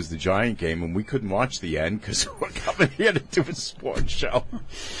good game was the Giant game, and we couldn't watch the end because we're coming here to do a sports show.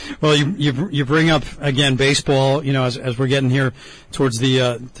 Well, you bring up, again, baseball, as we're getting here towards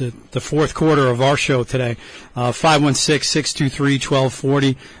the fourth quarter of our show today.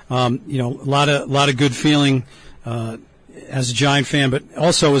 516-623-1240. A lot of good feeling as a Giant fan, but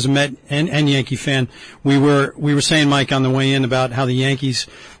also as a Met and Yankee fan. We were saying, Mike, on the way in about how the Yankees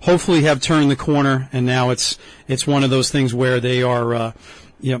hopefully have turned the corner, and now it's one of those things where they are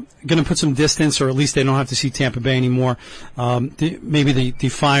going to put some distance, or at least they don't have to see Tampa Bay anymore. Maybe the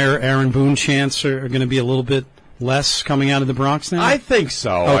fire Aaron Boone chants are going to be a little bit less coming out of the Bronx now? I think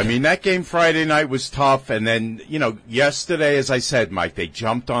so. Okay. I mean, that game Friday night was tough, and then, yesterday, as I said, Mike, they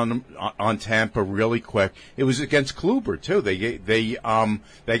jumped on Tampa really quick. It was against Kluber, too.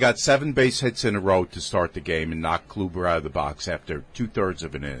 They got 7 base hits in a row to start the game and knocked Kluber out of the box after 2/3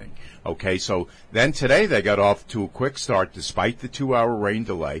 of an inning. Okay, so then today they got off to a quick start despite the 2-hour rain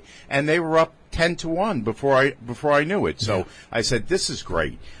delay, and they were up 10-1 before I knew it. So I said, this is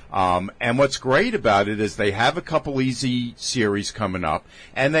great. And what's great about it is they have a couple easy series coming up,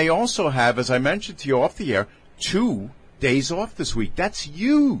 and they also have, as I mentioned to you off the air, 2 days off this week. That's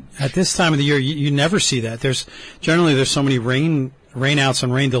huge. At this time of the year, you never see that. There's so many rainouts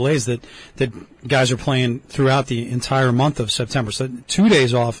and rain delays that guys are playing throughout the entire month of September. So 2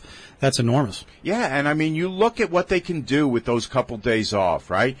 days off, that's enormous. Yeah, and I mean, you look at what they can do with those couple days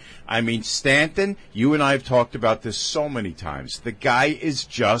off, right? I mean, Stanton, you and I have talked about this so many times. The guy is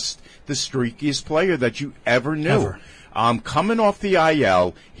just the streakiest player that you ever knew. Coming off the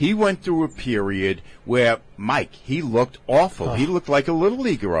IL, he went through a period where, Mike, he looked awful. He looked like a little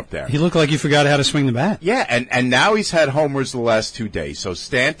leaguer up there. He looked like he forgot how to swing the bat. Yeah, and now he's had homers the last 2 days. So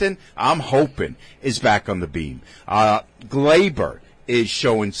Stanton, I'm hoping, is back on the beam. Glaber is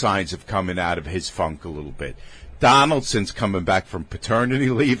showing signs of coming out of his funk a little bit. Donaldson's coming back from paternity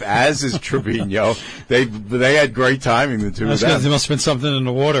leave, as is Trevino. They had great timing, the two of them. There must have been something in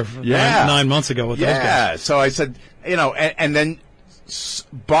the water 9 months ago with those guys. Yeah, so I said, and then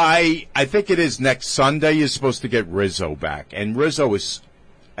by, I think it is next Sunday, you're supposed to get Rizzo back. And Rizzo is,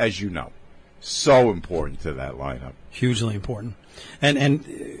 as you know, so important to that lineup. Hugely important.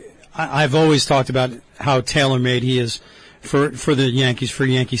 And I've always talked about how tailor-made he is for the Yankees, for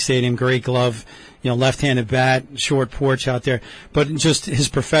Yankee Stadium. Great glove, left-handed bat, short porch out there. But just his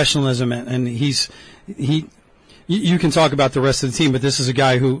professionalism, and you can talk about the rest of the team, but this is a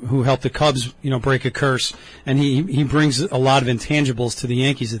guy who helped the Cubs, break a curse, and he brings a lot of intangibles to the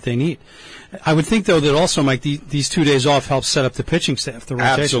Yankees that they need. I would think, though, that also, Mike, these 2 days off helps set up the pitching staff, the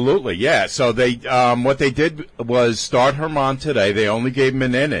rotation. Absolutely, yeah. So they what they did was start Germán today. They only gave him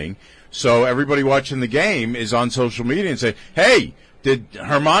an inning, so everybody watching the game is on social media and say, "Hey, did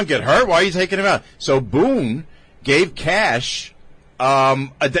Germán get hurt? Why are you taking him out?" So Boone gave Cash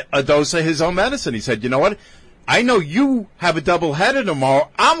a dose of his own medicine. He said, "You know what? I know you have a doubleheader tomorrow.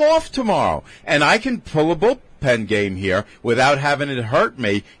 I'm off tomorrow, and I can pull a bullpen game here without having it hurt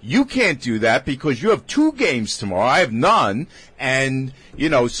me. You can't do that because you have 2 games tomorrow. I have none." And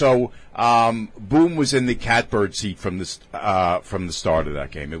so Boone was in the catbird seat from the start of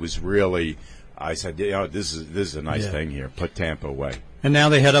that game. It was really, I said, this is a nice thing here. Put Tampa away. And now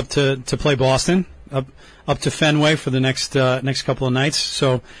they head up to play Boston, up to Fenway for the next couple of nights.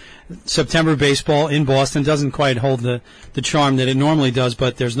 So September baseball in Boston doesn't quite hold the charm that it normally does,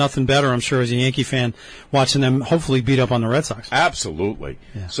 but there's nothing better, I'm sure, as a Yankee fan, watching them hopefully beat up on the Red Sox. Absolutely.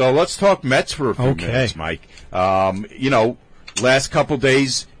 Yeah. So let's talk Mets for a few minutes, Mike. Last couple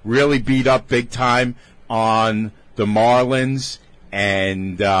days really beat up big time on the Marlins,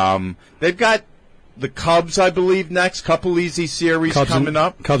 and they've got the Cubs, I believe, next. Couple easy series coming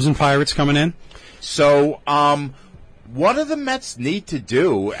up. Cubs and Pirates coming in. So, what do the Mets need to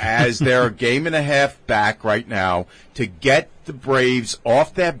do, as they're a game and a half back right now, to get the Braves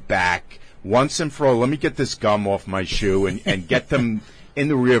off their back once and for all? Let me get this gum off my shoe and get them in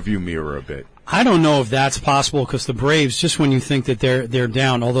the rearview mirror a bit. I don't know if that's possible, because the Braves, just when you think that they're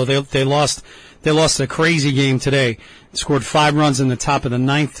down, although they lost a crazy game today, scored 5 runs in the top of the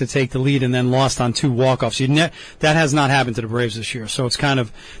 9th to take the lead, and then lost on 2 walk-offs. That has not happened to the Braves this year, so it's kind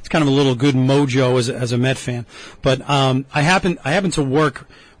of a little good mojo as a Met fan. But I happen to work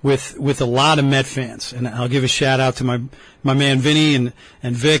with a lot of Met fans, and I'll give a shout out to my man Vinny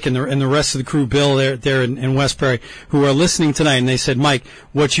and Vic and the rest of the crew, Bill there in Westbury, who are listening tonight, and they said, "Mike,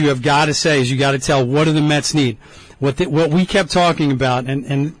 what you have got to say is you got to tell, what do the Mets need?" What we kept talking about,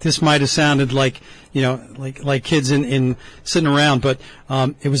 and this might have sounded like like kids in sitting around, but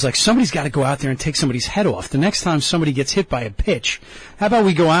it was like, somebody's got to go out there and take somebody's head off. The next time somebody gets hit by a pitch, how about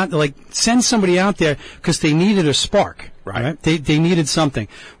we go out, send somebody out there, because they needed a spark. Right? They needed something.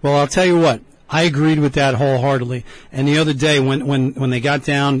 Well, I'll tell you what, I agreed with that wholeheartedly. And the other day when they got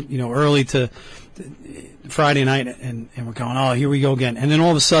down, early to Friday night, and we're going, oh, here we go again. And then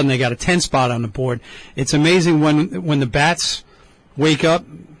all of a sudden they got a 10 spot on the board. It's amazing when the bats wake up,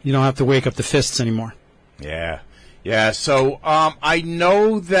 you don't have to wake up the fists anymore. Yeah. So I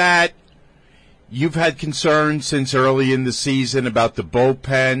know that you've had concerns since early in the season about the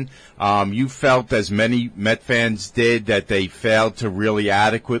bullpen. You felt, as many Met fans did, that they failed to really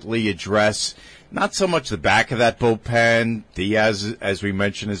adequately address not so much the back of that bullpen. Diaz, as we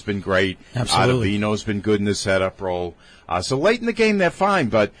mentioned, has been great. Absolutely. Ottavino's been good in the setup role. So late in the game, they're fine.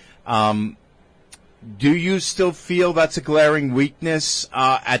 But do you still feel that's a glaring weakness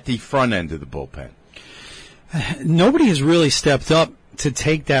at the front end of the bullpen? Nobody has really stepped up to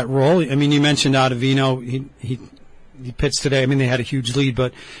take that role. I mean, you mentioned Ottavino. He pitched today. I mean, they had a huge lead,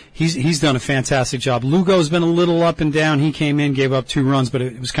 but he's done a fantastic job. Lugo's been a little up and down. He came in, gave up 2 runs, but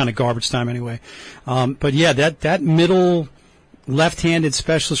it was kind of garbage time anyway. But yeah, that middle left-handed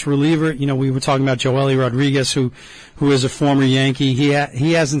specialist reliever, we were talking about Joely Rodriguez, who is a former Yankee.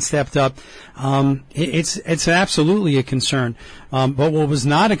 He hasn't stepped up. It's absolutely a concern. But what was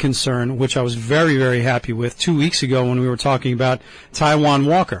not a concern, which I was very, very happy with 2 weeks ago when we were talking about Taijuan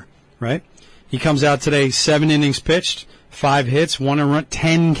Walker, right? He comes out today, 7 innings pitched, 5 hits, 1 run,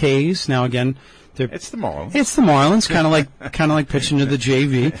 10 Ks. Now again, it's the Marlins. It's the Marlins, kind of like pitching to the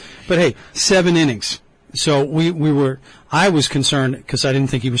JV. But hey, 7 innings. So I was concerned because I didn't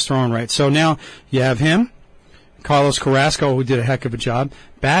think he was throwing right. So now you have him, Carlos Carrasco, who did a heck of a job,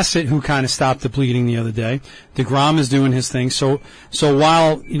 Bassett, who kind of stopped the bleeding the other day. DeGrom is doing his thing. So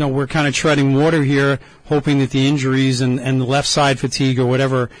while, we're kind of treading water here, hoping that the injuries and the left side fatigue or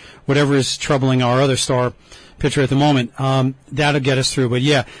whatever is troubling our other star pitcher at the moment, that'll get us through. But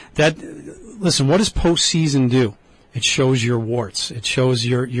yeah, listen, what does postseason do? It shows your warts. It shows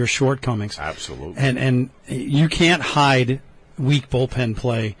your shortcomings. Absolutely. And you can't hide weak bullpen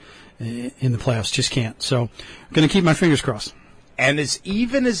play in the playoffs. Just can't. So I'm going to keep my fingers crossed. And as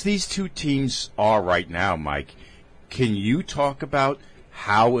even as these two teams are right now, Mike, can you talk about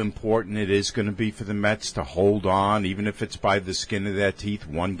how important it is going to be for the Mets to hold on, even if it's by the skin of their teeth,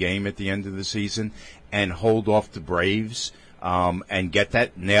 1 game at the end of the season, and hold off the Braves and get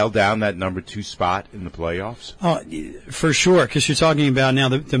that nailed down that number 2 spot in the playoffs? Oh, for sure, because you're talking about now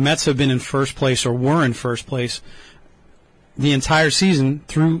the Mets have been in first place or were in first place the entire season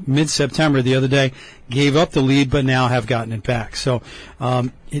through mid-September. The other day gave up the lead, but now have gotten it back. So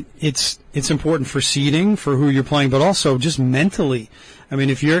it's important for seeding, for who you're playing, but also just mentally. I mean,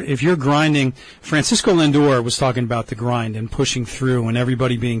 if you're grinding, Francisco Lindor was talking about the grind and pushing through, and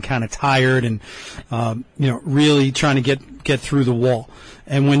everybody being kind of tired and really trying to get through the wall.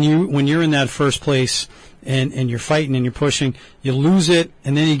 And when you're in that first place and you're fighting and you're pushing, you lose it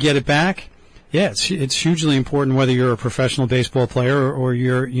and then you get it back. Yeah, it's hugely important whether you're a professional baseball player or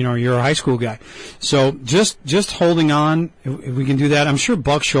you're a high school guy. So just holding on, if we can do that. I'm sure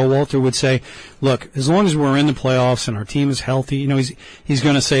Buck Showalter would say, look, as long as we're in the playoffs and our team is healthy, he's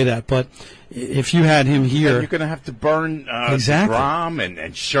going to say that. But if you had him here, you're going to have to burn exactly. DeGrom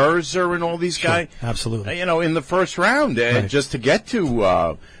and Scherzer and all these guys. Absolutely. In the first round, right. Just to get to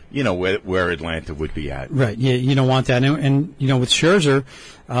where Atlanta would be at. Right. Yeah, you don't want that. And with Scherzer.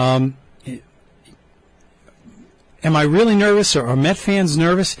 Am I really nervous, or are Met fans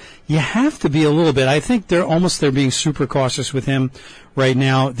nervous? You have to be a little bit. I think they're being super cautious with him right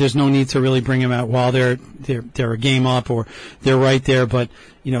now. There's no need to really bring him out while they're a game up or they're right there. But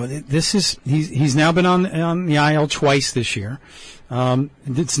he's now been on the IL twice this year.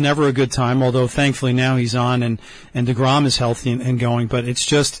 It's never a good time, although thankfully now he's on and DeGrom is healthy and going. But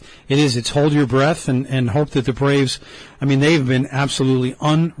it's hold your breath and hope that the Braves. I mean, they've been absolutely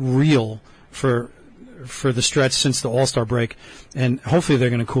unreal for the stretch since the All-Star break, and hopefully they're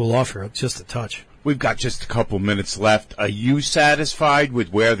going to cool off here just a touch. We've got just a couple minutes left. Are you satisfied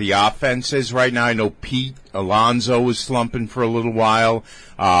with where the offense is right now? I know Pete Alonso was slumping for a little while.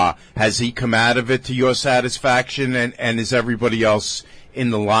 Has he come out of it to your satisfaction, and is everybody else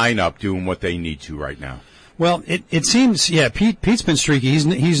in the lineup doing what they need to right now? Well, it seems, yeah, Pete's been streaky.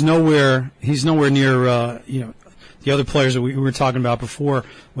 He's nowhere near the other players that we were talking about before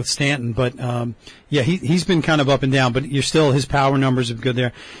with Stanton, but he's been kind of up and down. But his power numbers are good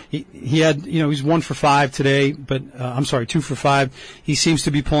there. He had he's 1 for 5 today, but 2 for 5. He seems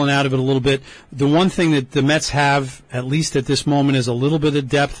to be pulling out of it a little bit. The one thing that the Mets have, at least at this moment, is a little bit of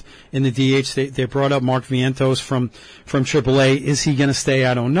depth in the DH. They brought up Mark Vientos from AAA. Is he going to stay?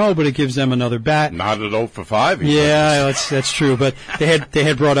 I don't know, but it gives them another bat. Not at 0 for 5. Yeah, that's true. But they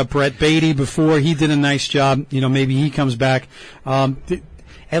had brought up Brett Beatty before. He did a nice job. Maybe he comes back.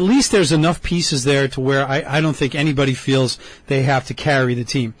 At least there's enough pieces there to where I don't think anybody feels they have to carry the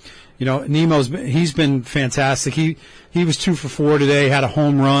team. He's been fantastic. He was 2 for 4 today, had a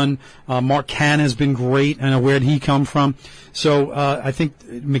home run. Mark Canha has been great. I know, where did he come from? So I think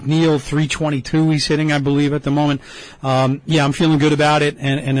McNeil 322 he's hitting, I believe, at the moment. I'm feeling good about it.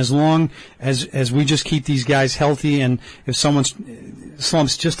 And as long as we just keep these guys healthy, and if someone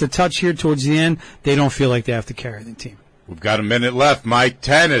slumps just a touch here towards the end, they don't feel like they have to carry the team. We've got a minute left, Mike.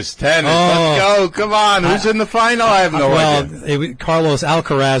 Tennis. Let's go. Come on. Who's in the final? I have no idea. Carlos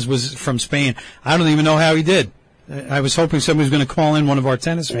Alcaraz was from Spain. I don't even know how he did. I was hoping somebody was going to call in, one of our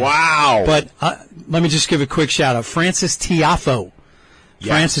tennis fans. Wow. But let me just give a quick shout-out. Francis Tiafoe. Yes.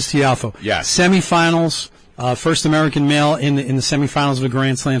 Francis Tiafoe. Yes. Semifinals. First American male in the semifinals of a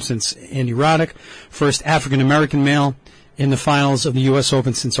Grand Slam since Andy Roddick. First African-American male in the finals of the U.S.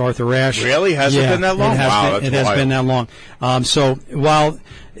 Open since Arthur Ashe. Really? Has it been that long? It has been that long.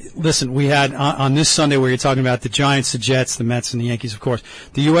 Listen, we had on this Sunday where you're talking about the Giants, the Jets, the Mets, and the Yankees, of course.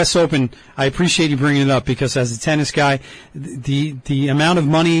 The U.S. Open, I appreciate you bringing it up because as a tennis guy, the amount of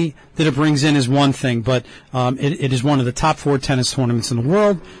money that it brings in is one thing, but it is one of the top 4 tennis tournaments in the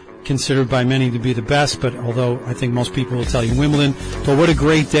world, considered by many to be the best, but although I think most people will tell you Wimbledon. But what a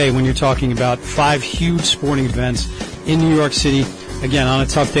great day when you're talking about 5 huge sporting events in New York City. Again, on a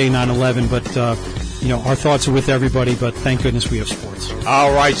tough day, 9/11, but our thoughts are with everybody, but thank goodness we have sports.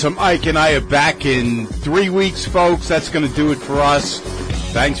 All right, so Mike and I are back in 3 weeks, folks. That's going to do it for us.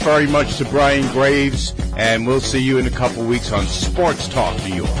 Thanks very much to Brian Graves, and we'll see you in a couple weeks on Sports Talk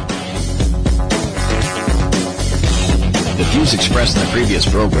New York. The views expressed in the previous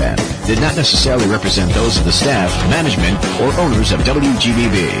program did not necessarily represent those of the staff, management, or owners of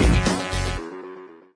WGBB.